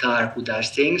have a star who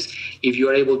does things if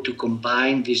you're able to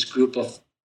combine this group of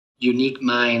unique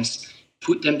minds,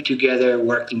 put them together,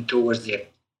 working towards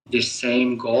the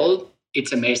same goal.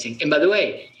 It's amazing. And by the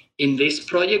way, in this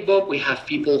project, Bob, we have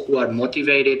people who are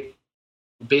motivated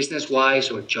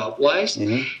business-wise or job-wise,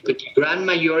 mm-hmm. but the grand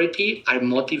majority are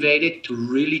motivated to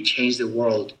really change the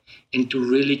world and to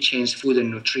really change food and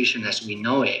nutrition as we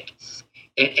know it.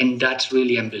 And that's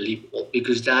really unbelievable,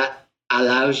 because that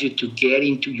allows you to get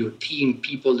into your team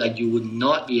people that you would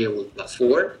not be able to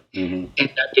afford, mm-hmm. and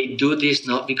that they do this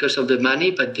not because of the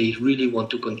money, but they really want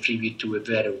to contribute to a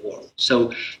better world.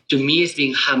 So to me, it's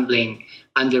been humbling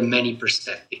under many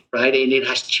perspectives, right? And it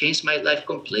has changed my life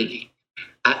completely.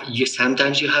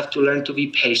 Sometimes you have to learn to be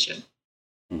patient.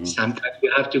 Mm-hmm. Sometimes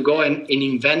you have to go and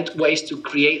invent ways to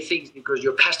create things because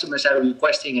your customers are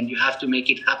requesting, and you have to make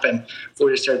it happen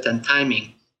for a certain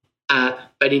timing.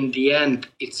 But in the end,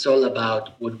 it's all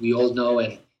about what we all know,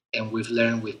 and we've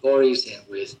learned with Boris and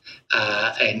with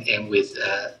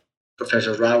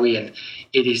Professor Rawi, and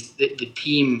it is the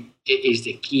team is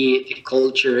the key. The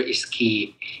culture is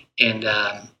key, and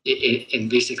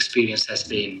this experience has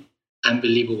been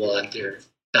unbelievable under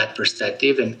that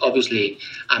perspective. And obviously,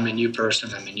 I'm a new person.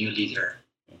 I'm a new leader,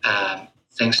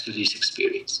 thanks to this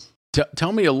experience.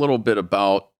 Tell me a little bit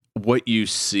about what you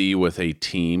see with a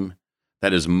team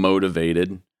that is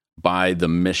motivated by the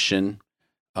mission,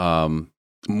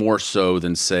 more so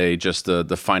than, say, just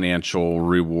the financial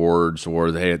rewards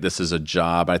or, hey, this is a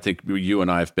job. I think you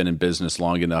and I have been in business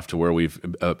long enough to where we've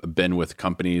been with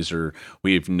companies, or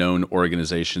we've known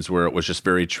organizations where it was just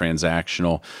very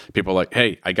transactional. People are like,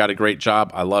 hey, I got a great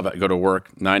job. I love it. I go to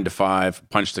work 9 to 5,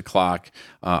 punch the clock.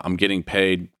 I'm getting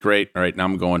paid. Great. All right, now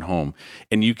I'm going home.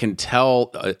 And you can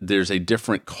tell there's a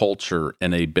different culture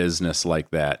in a business like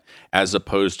that, as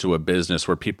opposed to a business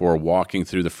where people are walking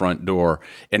through the front door.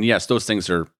 And yes, those things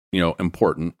are,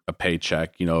 important, a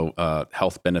paycheck,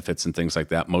 health benefits and things like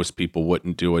that. Most people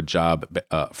wouldn't do a job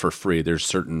for free. There's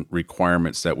certain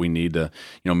requirements that we need to,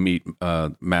 meet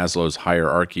Maslow's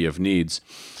hierarchy of needs.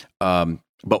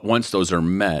 But once those are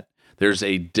met, there's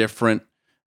a different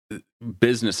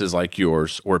businesses like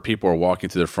yours where people are walking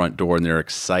through the front door and they're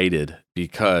excited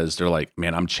because they're like,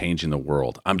 man, I'm changing the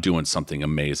world. I'm doing something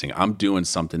amazing. I'm doing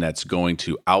something that's going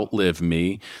to outlive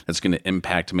me, that's going to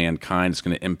impact mankind. It's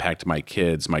going to impact my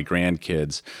kids, my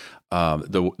grandkids,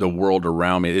 the world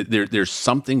around me. There's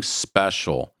something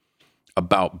special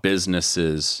about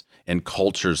businesses and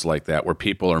cultures like that where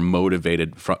people are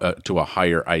motivated to a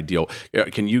higher ideal.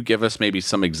 Can you give us maybe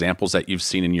some examples that you've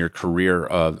seen in your career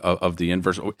of the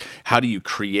inverse? How do you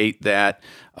create that?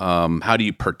 How do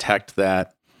you protect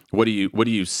that? What do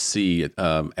you see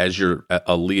as you're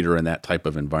a leader in that type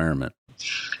of environment?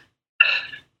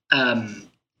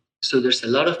 So there's a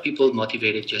lot of people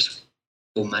motivated just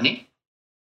for money.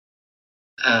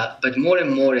 But more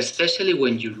and more, especially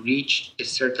when you reach a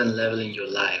certain level in your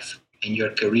life and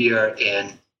your career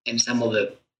and some of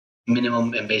the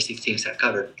minimum and basic things are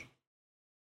covered,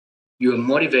 you are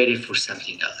motivated for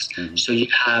something else. Mm-hmm. So you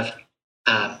have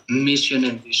mission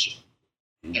and vision,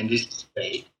 and this is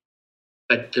great.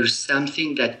 But there's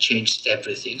something that changed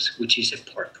everything, which is a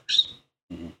purpose.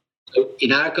 Mm-hmm. So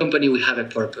in our company, we have a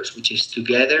purpose, which is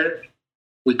together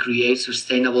we create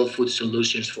sustainable food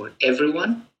solutions for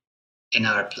everyone in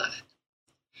our planet.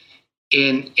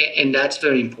 And that's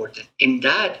very important. And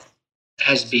that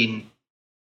has been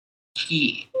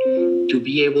key to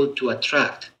be able to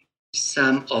attract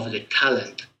some of the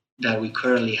talent that we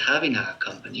currently have in our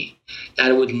company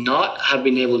that would not have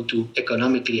been able to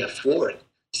economically afford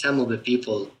some of the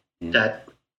people that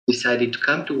decided to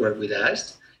come to work with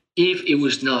us if it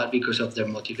was not because of their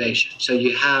motivation. So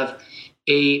you have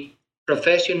a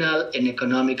professional and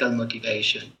economical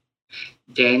motivation.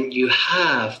 Then you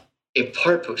have a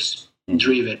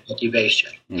purpose-driven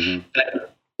motivation. Mm-hmm.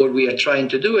 But what we are trying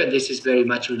to do, and this is very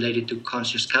much related to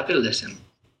conscious capitalism,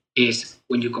 is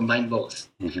when you combine both.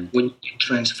 Mm-hmm. When you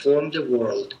transform the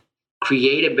world,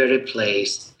 create a better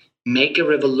place, make a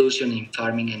revolution in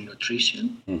farming and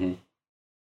nutrition, mm-hmm.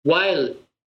 while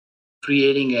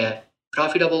creating a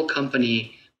profitable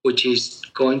company which is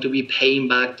going to be paying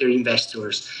back their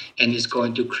investors and is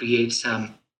going to create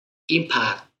some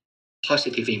impact,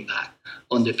 positive impact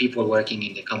on the people working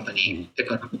in the company,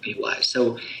 economically wise.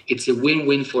 So it's a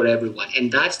win-win for everyone. And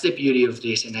that's the beauty of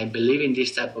this. And I believe in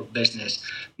this type of business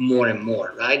more and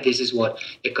more, right? This is what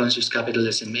a conscious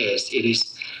capitalism is. It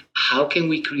is how can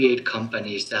we create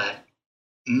companies that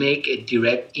make a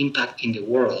direct impact in the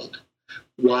world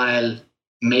while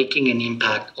making an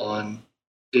impact on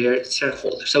their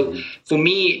shareholders. So for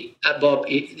me, Bob,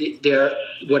 they're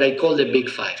what I call the big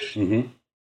five. Mm-hmm.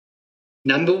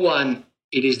 Number one,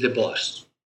 it is the boss.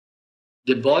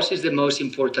 The boss is the most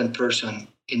important person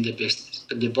in the business,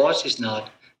 but the boss is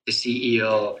not the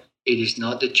CEO. It is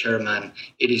not the chairman.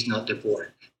 It is not the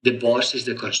board. The boss is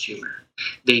the consumer.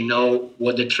 They know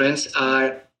what the trends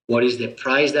are, what is the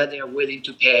price that they are willing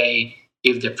to pay,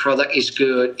 if the product is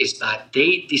good, is bad.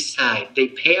 They decide. They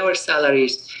pay our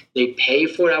salaries. They pay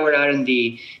for our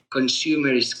R&D. Consumer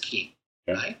is key,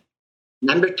 right?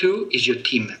 Number two is your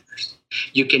team members.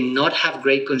 You cannot have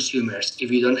great consumers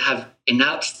if you don't have an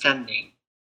outstanding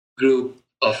group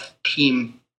of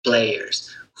team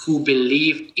players who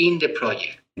believe in the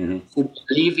project, who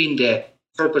believe in the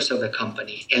purpose of the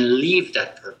company and live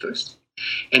that purpose.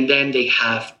 And then they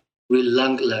have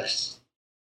relentless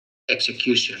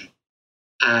execution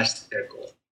as their goal.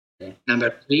 Okay.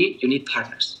 Number three, you need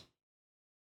partners,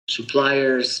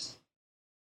 suppliers,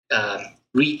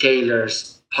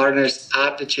 retailers, partners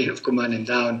up the chain of command and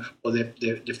down, or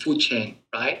the food chain,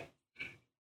 right?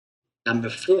 Number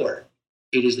four,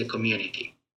 it is the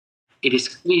community. It is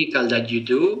critical that you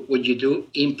do what you do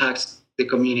impacts the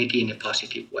community in a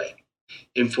positive way.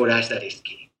 And for us, that is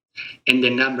key. And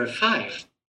then number five,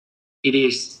 it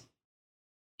is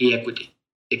the equity,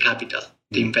 the capital,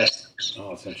 the investors.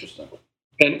 Oh, that's interesting.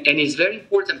 And it's very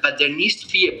important, but there needs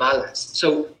to be a balance.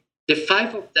 So the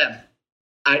five of them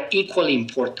are equally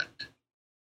important.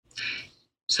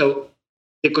 So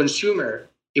the consumer,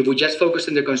 if we just focus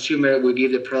on the consumer, we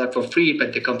give the product for free,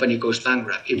 but the company goes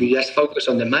bankrupt. If you just focus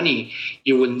on the money,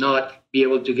 you will not be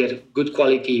able to get a good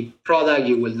quality product.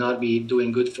 You will not be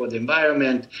doing good for the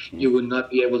environment. You will not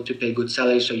be able to pay good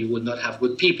salaries, so you will not have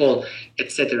good people,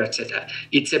 etc., etc.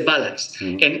 It's a balance.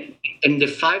 And the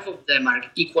five of them are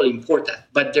equally important,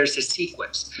 but there's a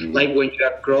sequence. Like when you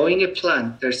are growing a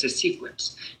plant, there's a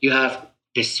sequence. You have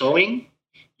the sowing,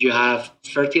 you have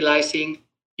fertilizing,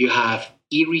 you have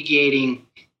irrigating,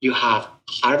 you have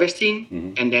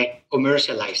harvesting, and then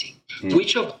commercializing.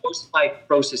 Which of those five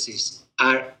processes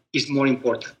is more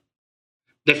important?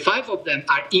 The five of them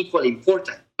are equally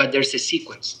important, but there's a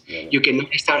sequence. You can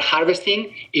start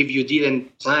harvesting if you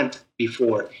didn't plant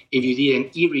before, if you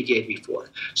didn't irrigate before.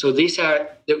 So these are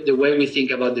the way we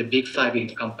think about the big five in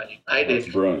the company, right? That's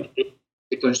brilliant.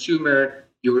 The consumer,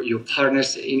 your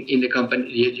partners in the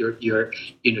company,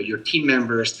 your team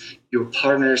members, your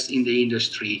partners in the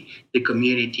industry, the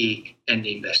community, and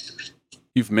the investors.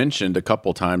 You've mentioned a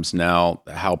couple times now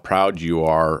how proud you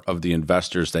are of the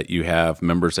investors that you have,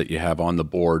 members that you have on the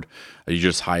board. You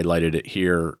just highlighted it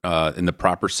here in the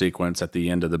proper sequence at the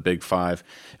end of the Big Five.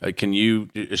 Can you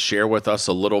share with us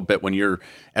a little bit when you're,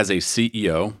 as a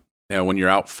CEO, when you're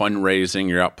out fundraising,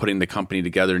 you're out putting the company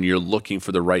together and you're looking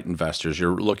for the right investors,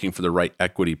 you're looking for the right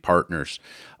equity partners.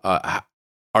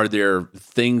 Are there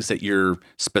things that you're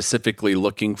specifically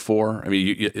looking for? I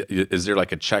mean, is there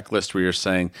like a checklist where you're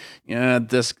saying, yeah,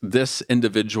 this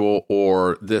individual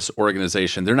or this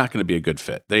organization, they're not going to be a good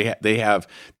fit. They have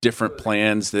different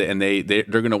plans and they're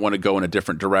going to want to go in a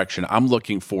different direction. I'm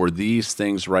looking for these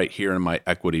things right here in my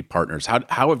equity partners. How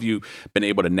have you been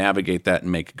able to navigate that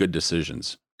and make good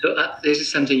decisions? So this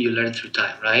is something you learn through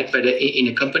time, right? But in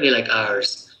a company like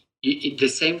ours, the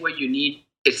same way you need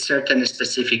a certain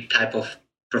specific type of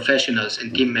professionals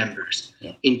and team members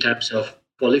in terms of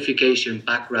qualification,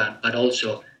 background, but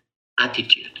also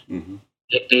attitude. Mm-hmm.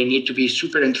 They need to be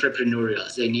super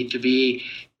entrepreneurial. They need to be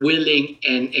willing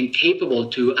and capable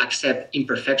to accept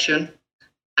imperfection,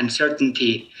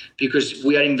 uncertainty, because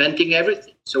we are inventing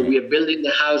everything. So we are building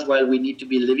the house while we need to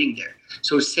be living there.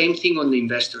 So same thing on the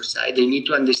investor side. They need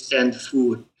to understand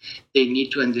food. They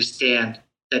need to understand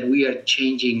that we are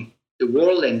changing the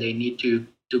world and they need to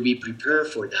be prepared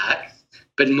for that.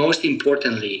 But most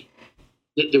importantly,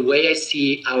 the way I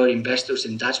see our investors,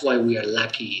 and that's why we are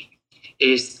lucky,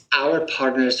 is our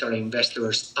partners, our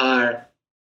investors are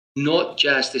not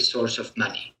just a source of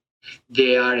money.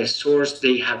 They are a source,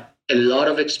 they have a lot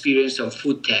of experience on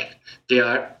food tech. We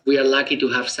are lucky to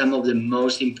have some of the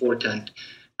most important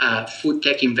food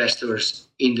tech investors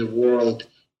in the world,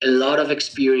 a lot of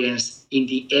experience in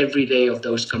the everyday of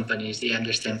those companies. They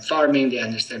understand farming, they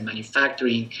understand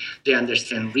manufacturing, they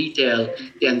understand retail,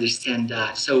 they understand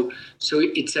that. So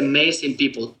it's amazing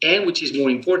people. And which is more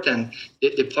important,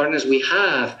 the partners we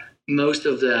have, most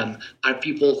of them are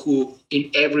people who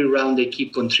in every round they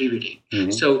keep contributing.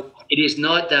 Mm-hmm. So it is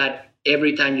not that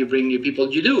every time you bring new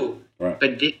people, you do. Right.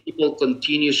 But these people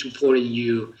continue supporting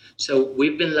you. So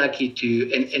we've been lucky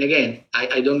to, and again,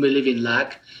 I don't believe in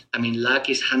luck. I mean, luck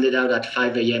is handed out at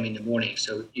 5 a.m. in the morning.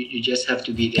 So you just have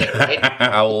to be there, right?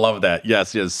 I love that.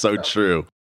 Yes, so true.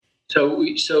 So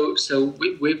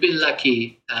we've been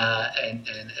lucky, and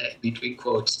between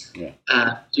quotes,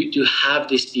 to have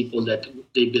these people that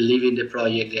they believe in the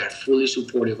project. They are fully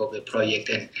supportive of the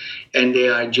project, and they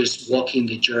are just walking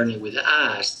the journey with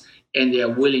us. And they are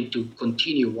willing to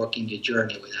continue walking the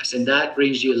journey with us. And that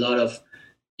brings you a lot of,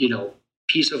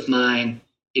 peace of mind.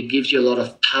 It gives you a lot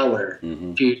of power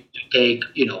to take,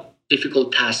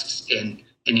 difficult tasks and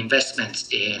investments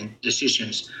and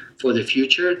decisions for the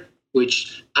future,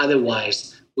 which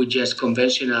otherwise with just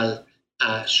conventional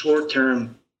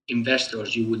short-term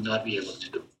investors, you would not be able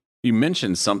to do. You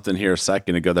mentioned something here a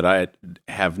second ago that I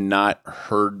have not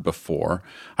heard before.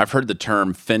 I've heard the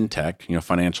term fintech,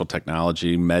 financial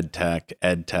technology, med tech,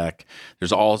 ed tech.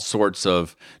 There's all sorts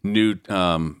of new,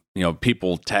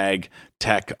 people tag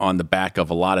tech on the back of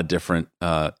a lot of different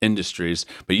industries.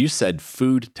 But you said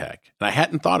food tech, and I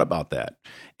hadn't thought about that.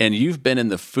 And you've been in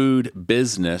the food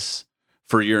business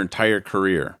for your entire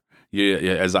career.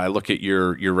 As I look at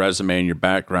your resume and your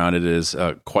background, it is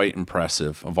quite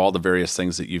impressive of all the various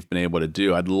things that you've been able to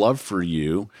do. I'd love for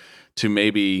you to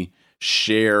maybe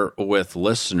share with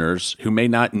listeners who may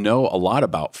not know a lot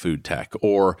about food tech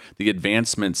or the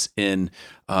advancements in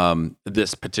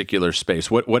this particular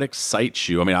space. What excites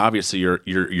you? I mean, obviously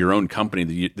your own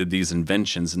company, these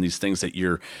inventions and these things that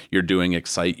you're doing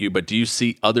excite you, but do you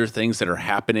see other things that are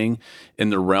happening in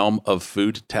the realm of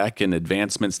food tech and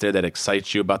advancements there that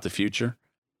excites you about the future?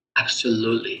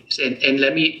 Absolutely. And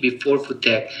let me, before food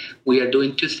tech, we are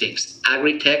doing two things,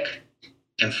 agri-tech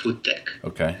and food tech.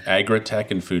 Okay,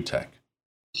 agri-tech and food tech.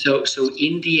 So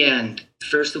in the end,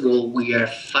 first of all, we are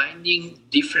finding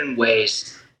different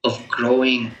ways of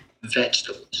growing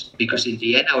vegetables, because in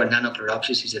the end, our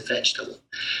Nanochloropsis is a vegetable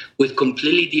with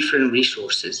completely different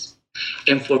resources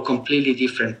and for completely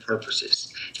different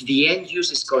purposes. The end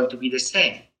use is going to be the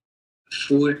same,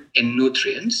 food and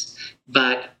nutrients,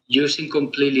 but using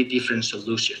completely different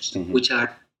solutions, which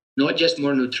are not just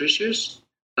more nutritious,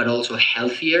 but also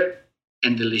healthier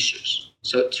and delicious.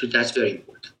 So that's very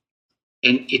important.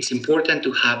 And it's important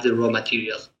to have the raw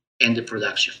material and the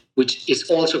production, which is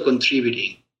also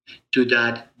contributing to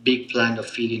that big plan of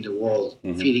feeding the world,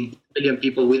 feeding a billion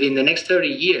people within the next 30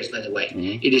 years, by the way.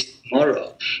 It is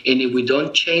tomorrow. And if we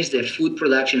don't change the food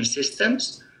production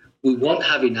systems, we won't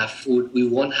have enough food, we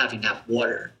won't have enough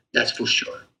water, that's for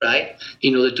sure, right?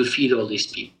 In order to feed all these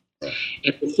people. Right.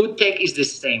 And the food tech is the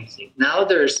same thing. Now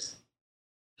there's,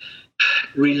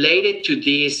 related to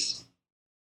this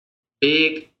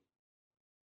big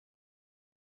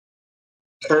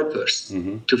purpose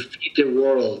to feed the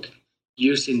world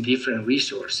using different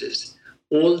resources.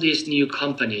 All these new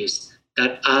companies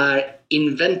that are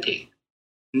inventing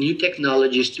new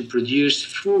technologies to produce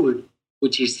food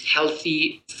which is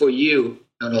healthy for you,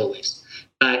 not always,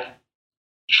 but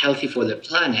healthy for the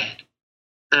planet.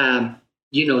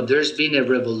 There's been a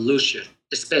revolution,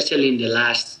 especially in the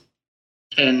last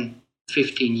 10,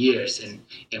 15 years.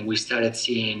 And we started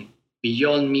seeing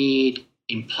Beyond Meat,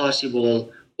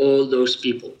 Impossible, all those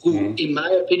people who, in my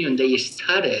opinion, they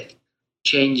started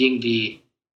changing the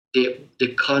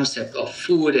concept of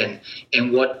food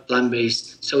and what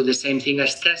plant-based. So the same thing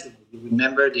as Tesla. You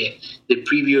remember the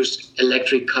previous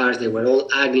electric cars, they were all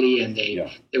ugly and they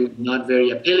were not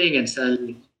very appealing, and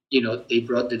suddenly they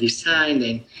brought the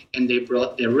design and they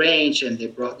brought the range and they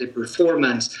brought the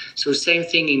performance. So same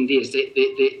thing in this.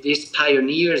 These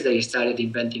pioneers, they started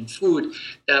inventing food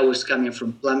that was coming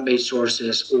from plant-based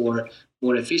sources or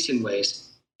more efficient ways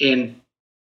and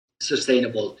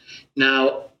sustainable.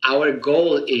 Now, our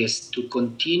goal is to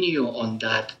continue on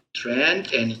that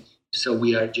trend. And so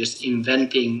we are just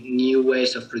inventing new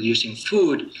ways of producing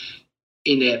food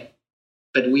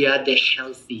but we add the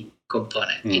healthy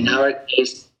component. In our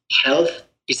case, health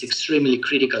is extremely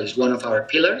critical. It's one of our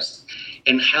pillars,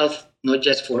 and health not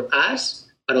just for us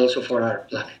but also for our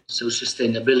planet. So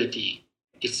sustainability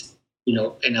is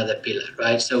another pillar,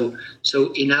 right? So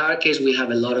in our case, we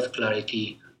have a lot of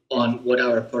clarity on what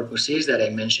our purpose is that I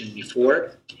mentioned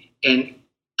before, and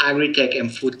agri-tech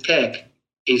and food tech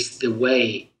is the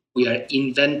way we are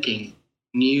inventing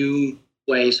new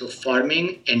ways of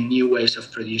farming and new ways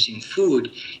of producing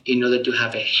food in order to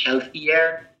have a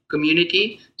healthier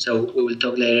community. So we will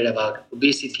talk later about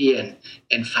obesity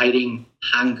and fighting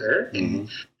hunger. And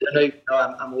I don't know if you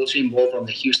know, I'm also involved on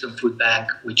the Houston Food Bank,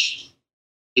 which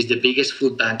is the biggest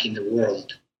food bank in the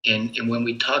world. And when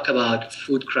we talk about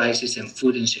food crisis and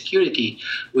food insecurity,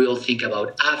 we all think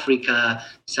about Africa,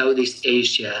 Southeast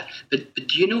Asia. But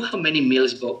do you know how many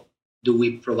meals do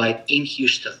we provide in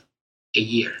Houston a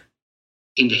year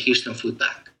in the Houston Food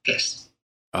Bank? Guess.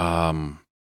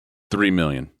 3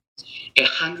 million.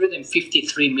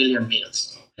 153 million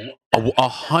meals.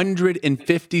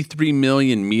 153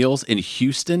 million meals in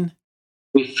Houston?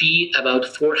 We feed about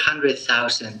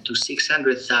 400,000 to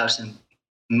 600,000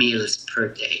 meals per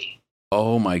day.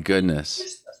 Oh my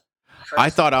goodness. I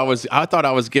thought I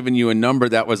was giving you a number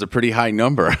that was a pretty high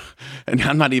number, and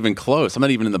I'm not even close. I'm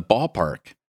not even in the ballpark.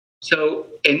 So,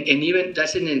 and even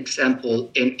that's an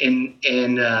example.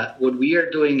 And what we are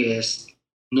doing is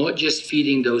not just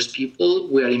feeding those people.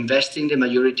 We are investing the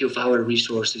majority of our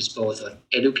resources both on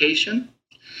education,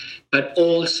 but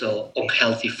also on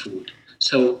healthy food.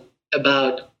 So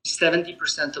about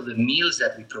 70% of the meals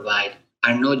that we provide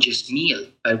are not just meal,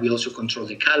 but we also control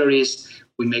the calories.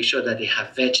 We make sure that they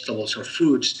have vegetables or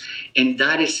fruits. And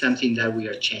that is something that we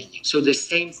are changing. So the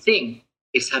same thing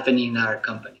is happening in our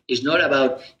company. It's not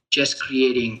about just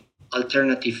creating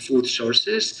alternative food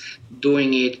sources,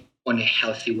 doing it on a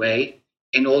healthy way,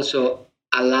 and also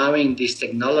allowing this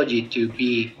technology to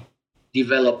be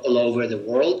developed all over the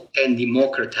world and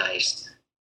democratize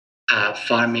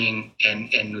farming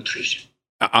and nutrition.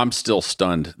 I'm still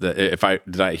stunned that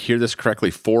did I hear this correctly?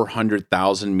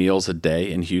 400,000 meals a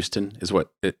day in Houston is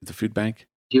what the food bank?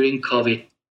 During COVID,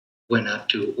 went up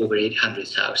to over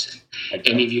 800,000.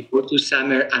 Okay. And if you go to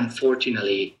summer,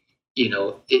 unfortunately,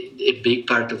 a big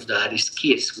part of that is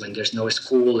kids when there's no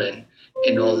school and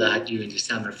all that during the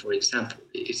summer, for example,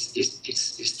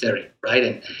 it's terrible, right?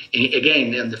 And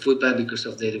again, on the food bank, because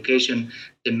of the education,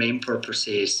 the main purpose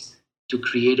is to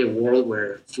create a world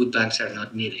where food banks are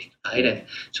not needed, right? And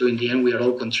so in the end, we are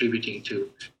all contributing to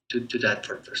that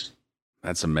purpose.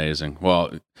 That's amazing.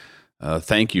 Well,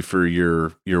 thank you for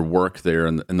your work there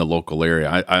in the local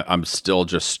area. I'm still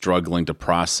just struggling to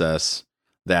process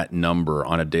that number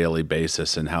on a daily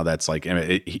basis and how that's like,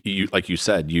 you like you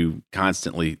said, you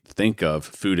constantly think of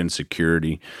food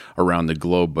insecurity around the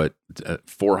globe, but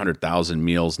 400,000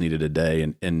 meals needed a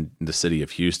day in the city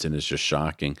of Houston is just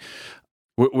shocking.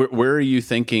 Where are you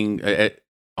thinking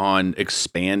on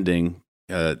expanding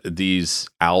these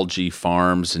algae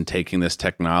farms and taking this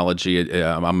technology?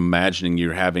 I'm imagining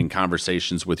you're having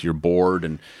conversations with your board,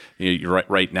 and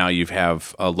right now you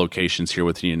have locations here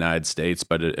within the United States.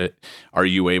 But are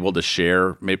you able to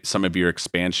share maybe some of your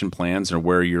expansion plans or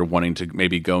where you're wanting to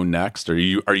maybe go next? Are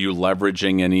you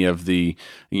leveraging any of the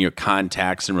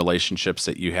contacts and relationships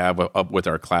that you have up with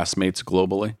our classmates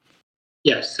globally?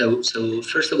 Yes. So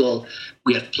first of all,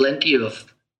 we have plenty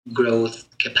of growth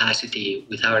capacity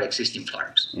with our existing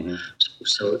farms. Mm-hmm.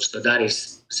 So that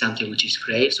is something which is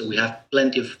great. So we have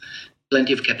plenty of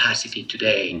plenty of capacity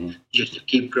today just to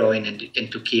keep growing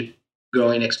and to keep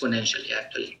growing exponentially,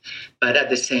 actually. But at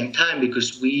the same time,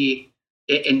 because we,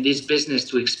 in this business,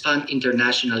 to expand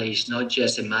internationally is not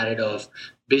just a matter of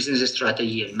business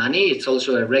strategy and money, it's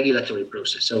also a regulatory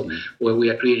process. So where we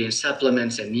are creating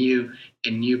supplements and new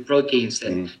proteins,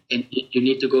 and you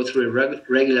need to go through a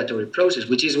regulatory process,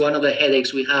 which is one of the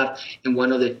headaches we have and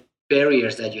one of the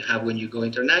barriers that you have when you go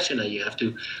international. You have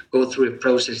to go through a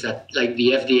process that, like the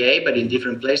FDA, but in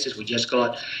different places. We just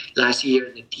got last year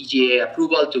the TGA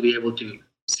approval to be able to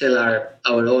sell our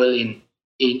oil in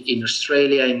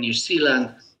Australia and New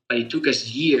Zealand, but it took us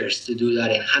years to do that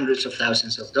and hundreds of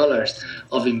thousands of dollars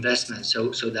of investment. So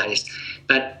that is,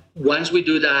 but once we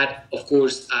do that, of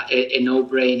course, a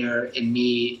no-brainer. And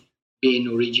me being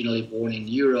originally born in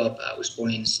Europe, I was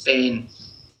born in Spain.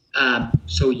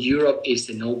 So Europe is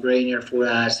a no-brainer for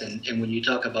us. And when you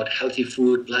talk about healthy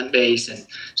food, plant-based and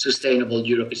sustainable,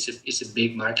 Europe is a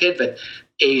big market. But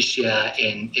Asia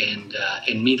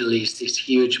and Middle East is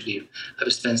huge.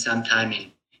 I've spent some time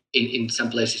in some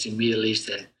places in Middle East,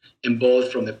 and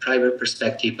both from a private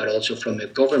perspective, but also from a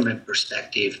government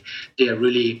perspective, they are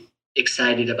really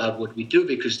excited about what we do,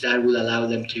 because that will allow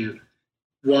them to,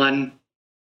 one,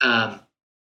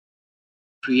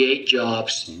 create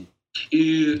jobs,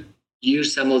 to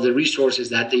use some of the resources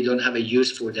that they don't have a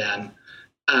use for them.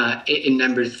 And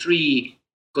number three,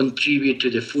 contribute to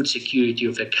the food security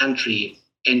of the country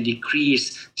and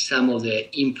decrease some of the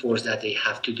imports that they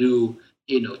have to do,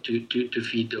 to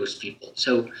feed those people.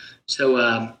 So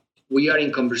we are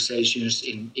in conversations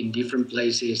in different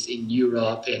places in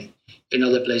Europe and in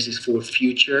other places for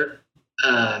future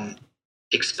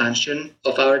expansion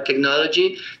of our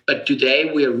technology. But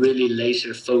today we are really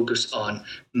laser focused on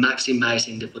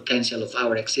maximizing the potential of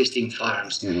our existing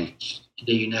farms in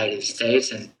the United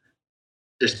States. And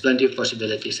there's plenty of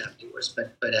possibilities afterwards.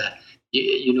 But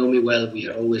you know me well, we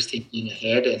are always thinking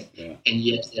ahead. And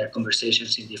yes, there are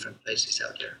conversations in different places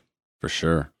out there. For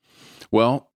sure.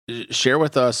 Well, share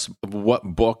with us what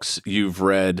books you've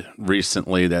read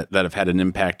recently that have had an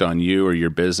impact on you or your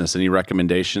business. Any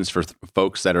recommendations for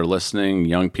folks that are listening,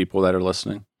 young people that are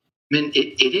listening? I mean,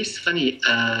 it is funny.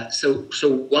 So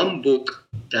one book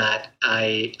that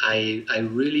I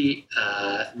really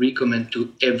recommend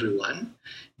to everyone,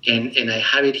 and I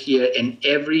have it here, and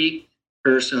every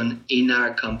person in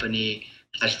our company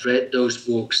has read those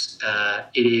books.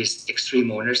 It is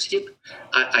Extreme Ownership.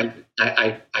 I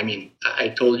mean, I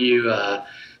told you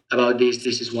about this.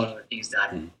 This is one of the things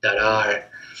that are,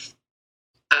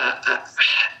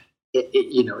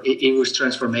 it was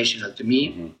transformational to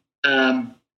me.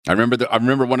 I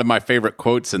remember one of my favorite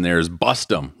quotes in there is "Bust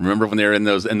them." Remember when they were in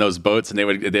those boats and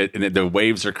the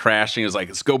waves are crashing? It was like,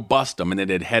 "Let's go bust them," and then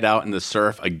they'd head out in the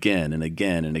surf again and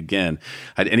again and again.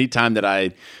 Anytime that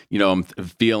I, I'm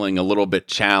feeling a little bit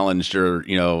challenged, or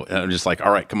I'm just like,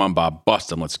 "All right, come on, Bob, bust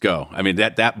them, let's go." I mean,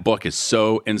 that book is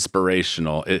so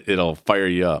inspirational. It'll fire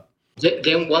you up.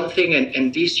 Then one thing,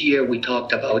 and this year we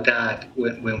talked about that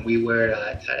when we were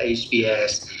at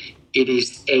HBS. It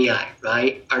is AI,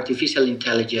 right? Artificial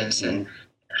intelligence, and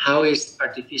how is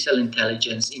artificial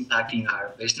intelligence impacting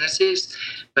our businesses?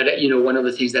 But one of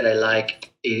the things that I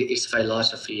like is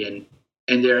philosophy,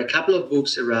 and there are a couple of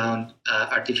books around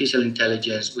artificial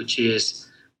intelligence,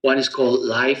 one is called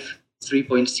Life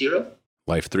 3.0.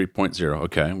 Life 3.0.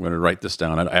 Okay, I'm going to write this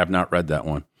down. I have not read that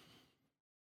one.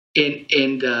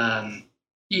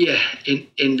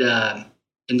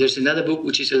 And there's another book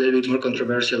which is a little bit more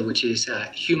controversial, which is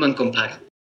Human Compatible.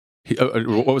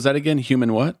 What was that again?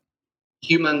 Human what?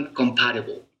 Human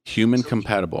Compatible. Human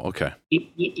Compatible. Okay.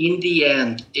 In the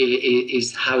end, it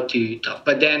is how to talk.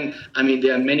 But then, I mean,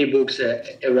 there are many books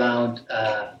around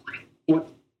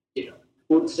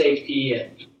food safety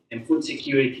and food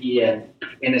security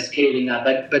and scaling up.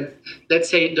 But let's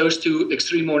say those two,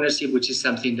 Extreme Ownership, which is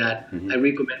something that I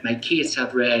recommend my kids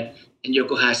have read. And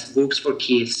Yoko has books for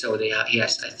kids, so he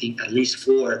has, I think, at least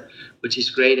 4, which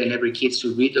is great. And every kid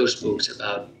should read those books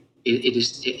about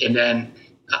it. And then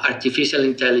artificial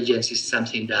intelligence is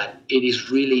something that it is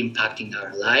really impacting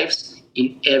our lives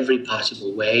in every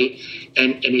possible way,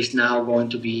 and is now going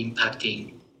to be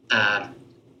impacting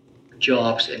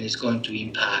jobs, and it's going to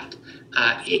impact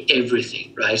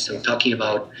everything, right? So talking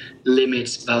about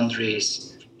limits,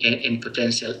 boundaries, and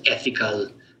potential ethical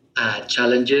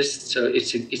challenges. So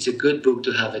it's a good book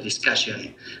to have a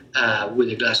discussion with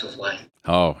a glass of wine.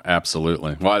 Oh,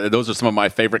 absolutely. Well, those are some of my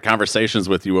favorite conversations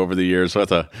with you over the years,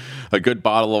 with a good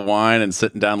bottle of wine and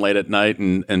sitting down late at night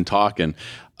and talking.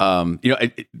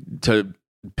 To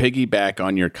piggyback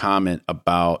on your comment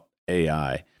about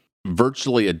AI,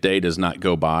 virtually a day does not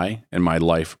go by in my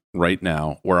life right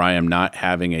now where I am not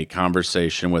having a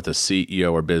conversation with a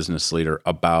CEO or business leader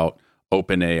about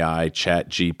OpenAI, Chat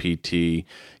GPT,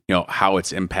 how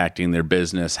it's impacting their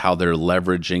business, how they're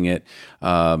leveraging it.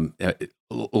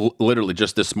 Literally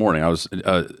just this morning, I was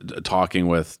talking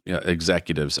with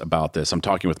executives about this. I'm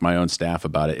talking with my own staff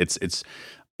about it.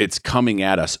 It's coming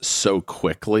at us so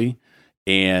quickly.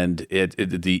 And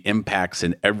the impacts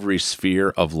in every sphere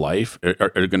of life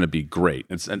are going to be great.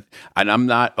 And I'm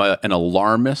not an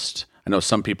alarmist. I know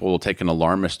some people will take an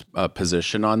alarmist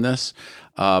position on this,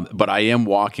 but I am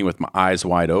walking with my eyes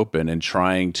wide open and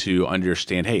trying to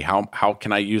understand, hey, how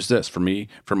can I use this for me,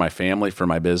 for my family, for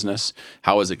my business?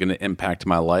 How is it going to impact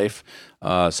my life?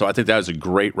 So I think that was a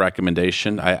great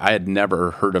recommendation. I had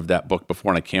never heard of that book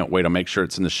before, and I can't wait. I'll make sure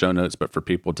it's in the show notes, but for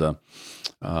people to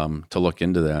look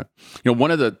into that.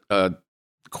 One of the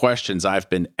questions I've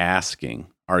been asking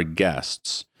our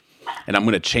guests, and I'm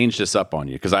going to change this up on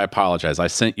you because I apologize. I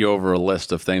sent you over a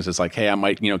list of things. It's like, hey, I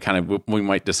might, we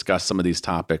might discuss some of these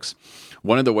topics.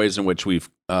 One of the ways in which we've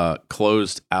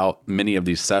closed out many of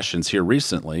these sessions here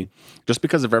recently, just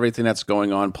because of everything that's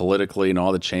going on politically and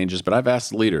all the changes, but I've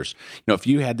asked leaders, if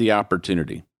you had the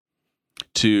opportunity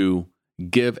to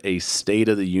give a State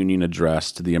of the Union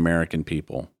address to the American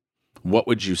people, what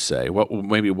would you say?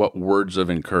 What words of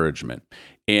encouragement?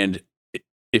 And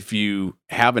if you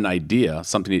have an idea,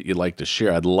 something that you'd like to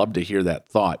share, I'd love to hear that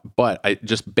thought. But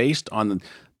just based on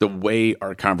the way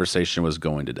our conversation was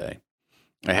going today,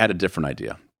 I had a different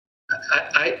idea.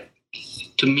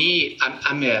 To me,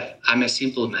 I'm a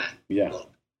simple man. Yeah.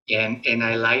 And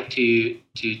I like to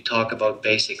talk about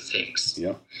basic things.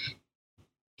 Yeah.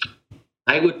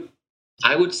 I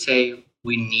would say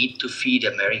we need to feed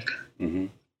America. Mm-hmm.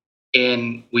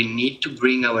 And we need to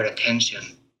bring our attention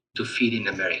to feeding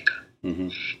America. Mm-hmm.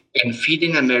 And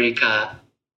feeding America,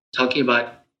 talking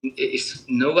about,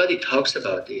 nobody talks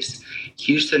about this.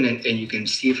 Houston, and you can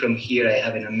see from here, I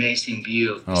have an amazing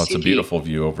view of the it's city. A beautiful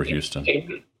view over Houston.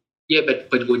 Yeah,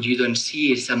 but what you don't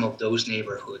see is some of those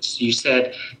neighborhoods. You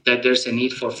said that there's a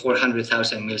need for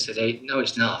 400,000 meals a day. No,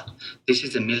 it's not. This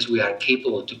is the meals we are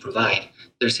capable to provide.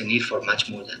 There's a need for much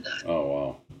more than that. Oh,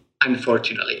 wow.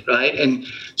 Unfortunately, right? And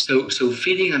so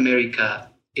feeding America,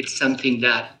 it's something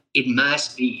that it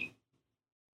must be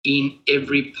in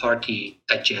every party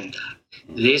agenda.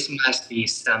 This must be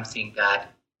something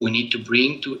that we need to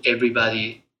bring to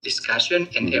everybody discussion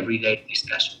and everyday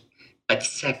discussion. But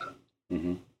second,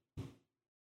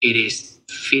 it is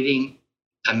feeding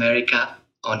America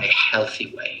on a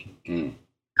healthy way.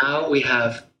 Now we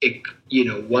have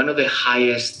one of the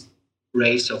highest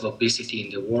rates of obesity in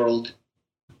the world.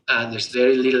 There's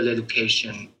very little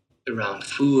education around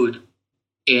food,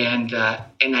 and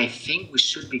I think we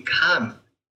should become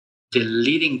the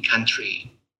leading country,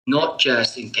 not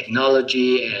just in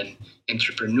technology and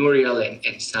entrepreneurial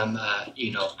and some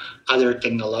other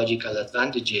technological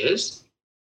advantages,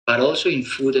 but also in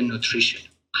food and nutrition.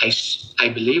 I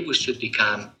believe we should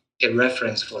become a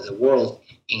reference for the world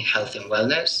in health and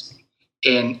wellness,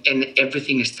 and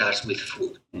everything starts with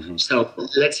food. So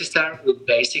let's start with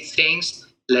basic things.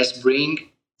 Let's bring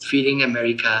feeding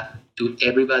America to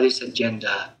everybody's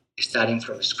agenda, starting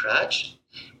from scratch.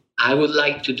 I would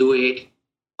like to do it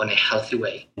on a healthy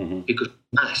way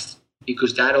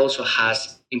because that also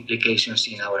has implications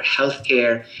in our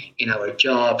healthcare, in our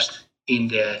jobs, in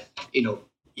the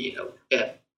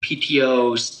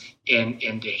PTOs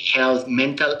and the health,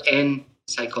 mental and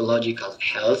psychological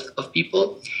health of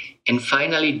people, and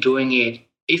finally doing it,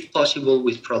 if possible,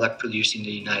 with product produced in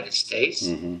the United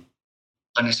States.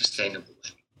 On a sustainable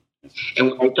way.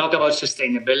 And when I talk about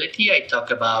sustainability, I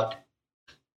talk about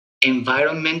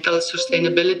environmental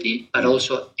sustainability, but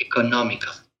also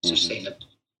economical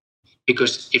sustainability.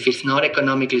 Because if it's not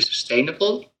economically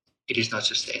sustainable, it is not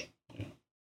sustainable.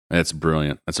 That's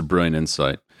brilliant. That's a brilliant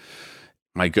insight.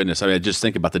 My goodness. I just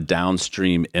think about the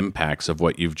downstream impacts of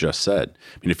what you've just said.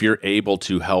 If you're able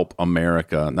to help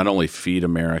America, not only feed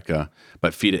America,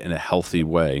 but feed it in a healthy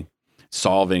way,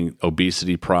 solving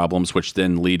obesity problems, which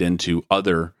then lead into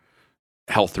other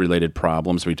health-related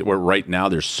problems. Where right now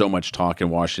there's so much talk in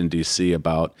Washington, D.C.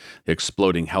 about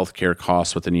exploding healthcare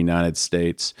costs within the United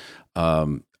States,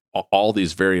 all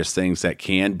these various things that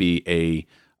can be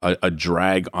a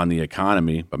drag on the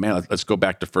economy. But man, let's go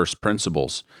back to first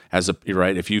principles.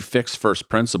 If you fix first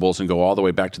principles and go all the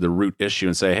way back to the root issue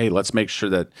and say, hey, let's make sure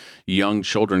that young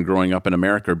children growing up in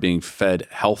America are being fed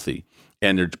healthy,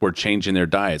 and we're changing their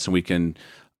diets, and we can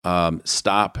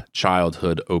stop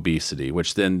childhood obesity,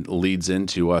 which then leads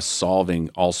into us solving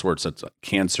all sorts of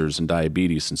cancers and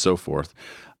diabetes and so forth.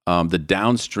 The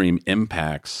downstream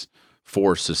impacts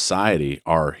for society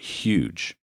are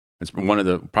huge. It's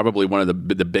probably one of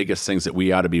the biggest things that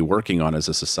we ought to be working on as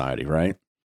a society, right?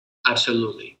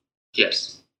 Absolutely.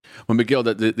 Yes. Well, Miguel,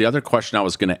 the other question I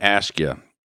was going to ask you,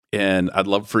 and I'd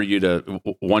love for you to,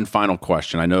 one final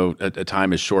question. I know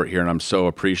time is short here, and I'm so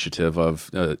appreciative of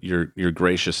your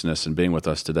graciousness in being with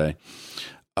us today.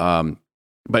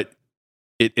 But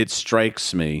it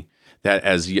strikes me that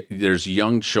there's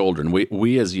young children,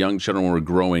 we as young children, when we're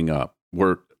growing up,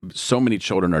 so many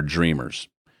children are dreamers.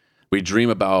 We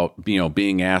dream about,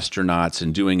 being astronauts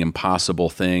and doing impossible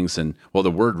things. And well,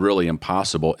 the word really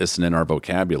impossible isn't in our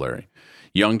vocabulary.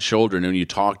 Young children, when you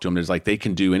talk to them, it's like they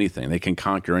can do anything. They can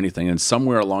conquer anything. And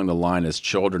somewhere along the line, as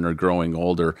children are growing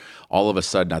older, all of a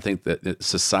sudden, I think that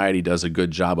society does a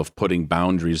good job of putting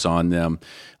boundaries on them,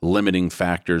 limiting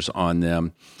factors on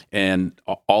them. And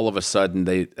all of a sudden,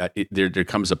 there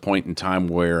comes a point in time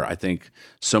where I think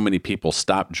so many people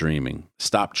stop dreaming,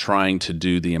 stop trying to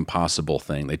do the impossible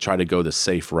thing. They try to go the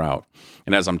safe route.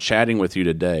 And as I'm chatting with you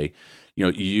today,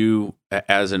 you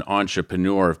as an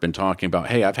entrepreneur have been talking about,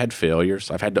 hey, I've had failures.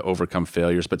 I've had to overcome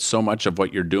failures, but so much of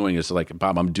what you're doing is like,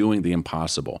 Bob, I'm doing the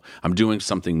impossible. I'm doing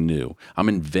something new. I'm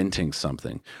inventing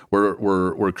something.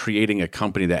 We're creating a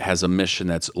company that has a mission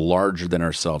that's larger than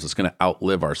ourselves. It's going to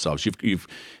outlive ourselves. You've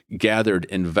gathered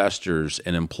investors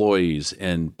and employees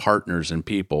and partners and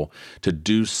people to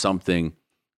do something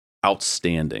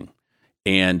outstanding,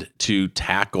 and to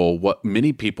tackle what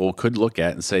many people could look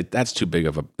at and say, that's too big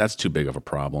of a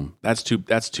problem. That's too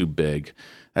big.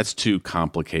 That's too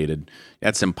complicated.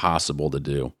 That's impossible to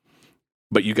do.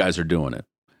 But you guys are doing it.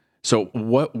 So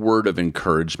what word of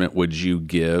encouragement would you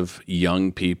give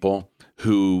young people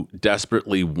who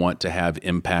desperately want to have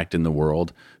impact in the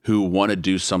world, who want to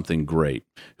do something great,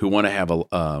 who want to have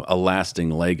a lasting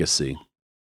legacy?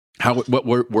 What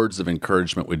words of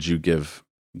encouragement would you give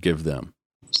them?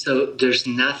 So there's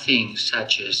nothing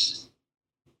such as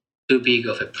too big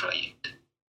of a project.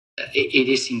 It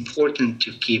is important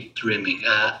to keep dreaming.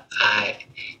 How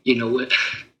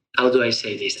do I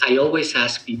say this? I always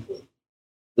ask people,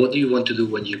 what do you want to do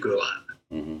when you grow up?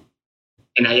 Mm-hmm.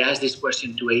 And I ask this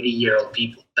question to 80-year-old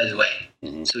people, by the way.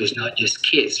 Mm-hmm. So it's not just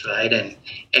kids, right? And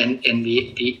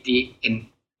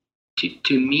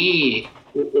to me,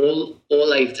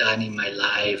 all I've done in my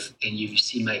life, and you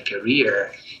see my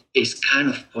career, is kind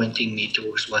of pointing me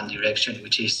towards one direction,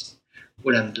 which is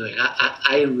what I'm doing.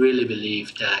 I really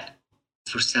believe that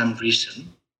for some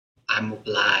reason, I'm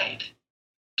obliged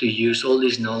to use all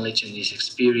this knowledge and this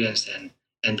experience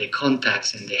and the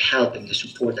contacts and the help and the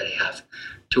support that I have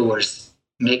towards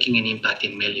making an impact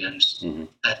in millions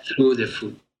through the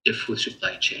food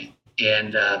supply chain.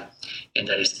 And that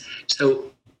is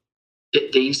so.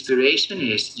 The inspiration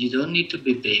is, you don't need to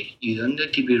be big. You don't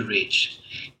need to be rich.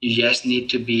 You just need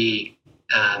to be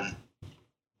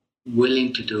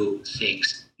willing to do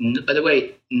things. By the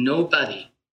way,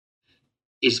 nobody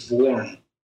is born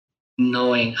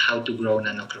knowing how to grow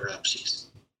nanochloropsis.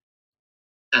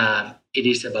 It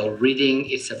is about reading.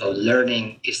 It's about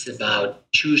learning. It's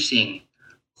about choosing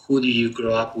who do you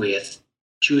grow up with,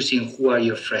 choosing who are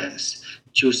your friends,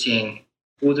 choosing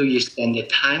who do you spend the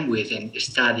time with and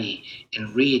study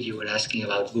and read. You were asking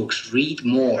about books. Read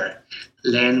more,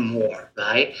 learn more,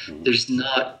 right? Mm-hmm. There's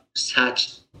not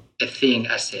such a thing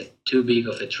as a too big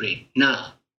of a dream.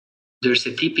 Now, there's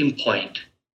a tipping point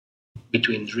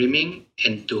between dreaming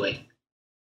and doing,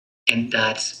 and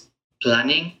that's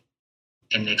planning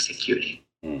and executing.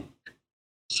 Mm.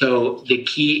 So the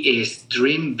key is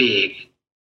dream big,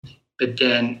 but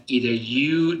then either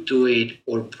you do it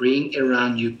or bring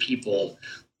around you people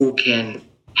who can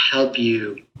help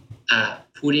you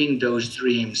putting those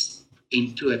dreams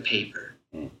into a paper.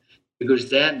 Mm. Because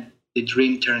then the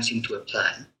dream turns into a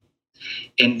plan.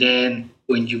 And then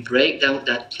when you break down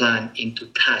that plan into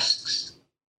tasks,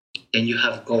 then you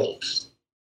have goals.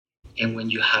 And when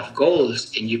you have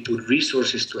goals and you put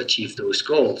resources to achieve those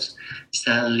goals,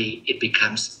 suddenly it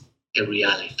becomes a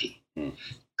reality. Mm.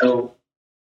 So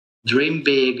dream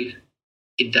big.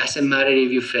 It doesn't matter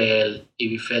if you fail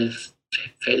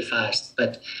fast,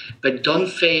 but don't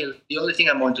fail. The only thing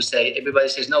I want to say, everybody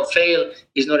says, no, fail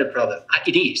is not a problem.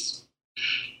 It is.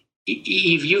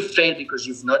 If you fail because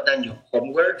you've not done your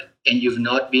homework and you've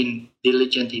not been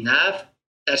diligent enough,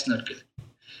 that's not good.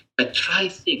 But try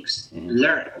things,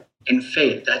 learn and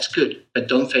fail. That's good, but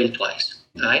don't fail twice,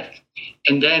 right?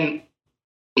 And then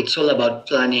it's all about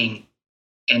planning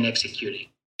and executing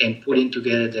and putting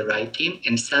together the right team.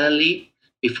 And suddenly,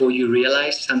 before you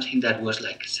realize, something that was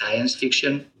like science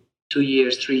fiction 2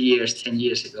 years, 3 years, 10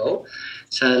 years ago,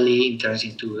 suddenly it turns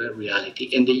into a reality.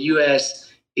 In the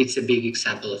US, it's a big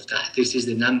example of that. This is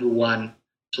the number one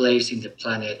place in the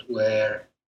planet where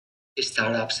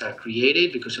startups are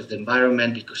created because of the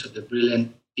environment, because of the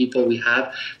brilliant people we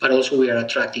have, but also we are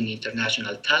attracting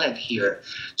international talent here.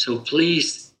 So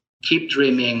please keep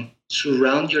dreaming,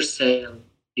 surround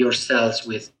yourselves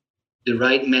with the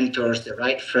right mentors, the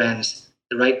right friends,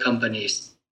 the right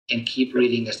companies, and keep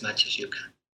reading as much as you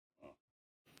can.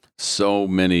 So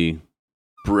many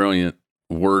brilliant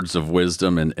words of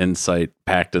wisdom and insight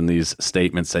packed in these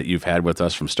statements that you've had with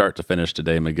us from start to finish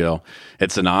today, Miguel.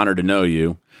 It's an honor to know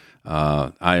you.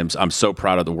 I'm so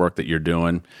proud of the work that you're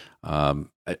doing.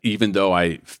 Even though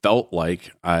I felt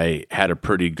like I had a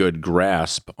pretty good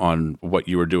grasp on what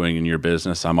you were doing in your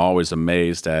business, I'm always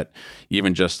amazed at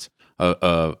even just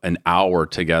an hour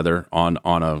together on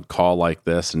a call like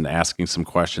this and asking some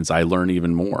questions. I learn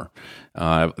even more.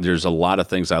 There's a lot of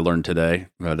things I learned today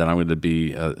that I'm going to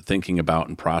be thinking about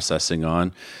and processing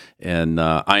on. And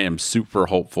I am super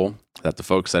hopeful that the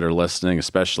folks that are listening,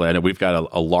 especially, I know we've got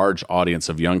a large audience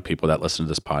of young people that listen to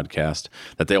this podcast,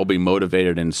 that they'll be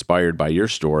motivated and inspired by your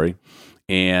story,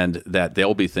 and that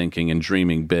they'll be thinking and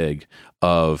dreaming big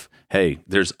of, hey,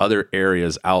 there's other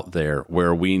areas out there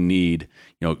where we need,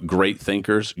 great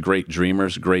thinkers, great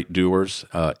dreamers, great doers,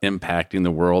 impacting the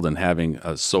world and having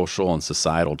a social and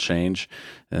societal change.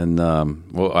 And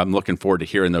I'm looking forward to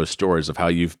hearing those stories of how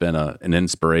you've been an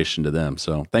inspiration to them.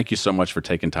 So thank you so much for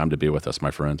taking time to be with us, my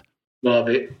friend.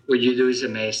 Bob, what you do is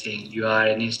amazing. You are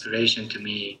an inspiration to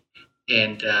me,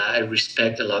 and I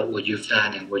respect a lot what you've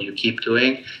done and what you keep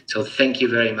doing. So thank you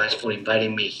very much for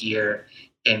inviting me here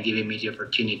and giving me the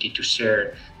opportunity to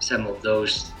share some of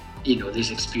those,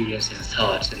 these experiences and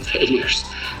thoughts and failures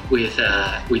with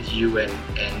you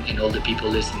and all the people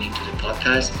listening to the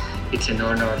podcast. It's an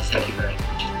honor. Thank you very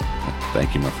much.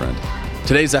 Thank you, my friend.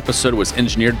 Today's episode was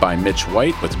engineered by Mitch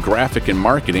White with graphic and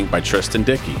marketing by Tristan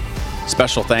Dickey.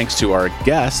 Special thanks to our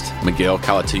guest, Miguel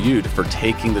Calatayud, for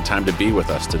taking the time to be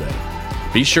with us today.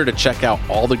 Be sure to check out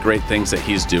all the great things that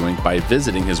he's doing by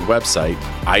visiting his website,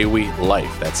 IWI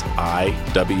Life. That's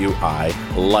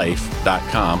IWI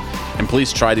Life.com. And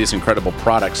please try these incredible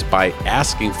products by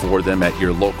asking for them at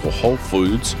your local Whole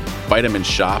Foods, Vitamin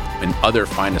Shop, and other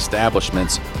fine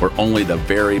establishments where only the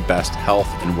very best health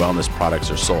and wellness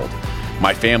products are sold.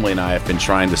 My family and I have been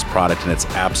trying this product, and it's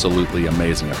absolutely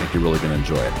amazing. I think you're really going to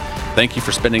enjoy it. Thank you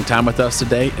for spending time with us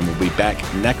today, and we'll be back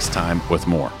next time with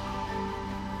more.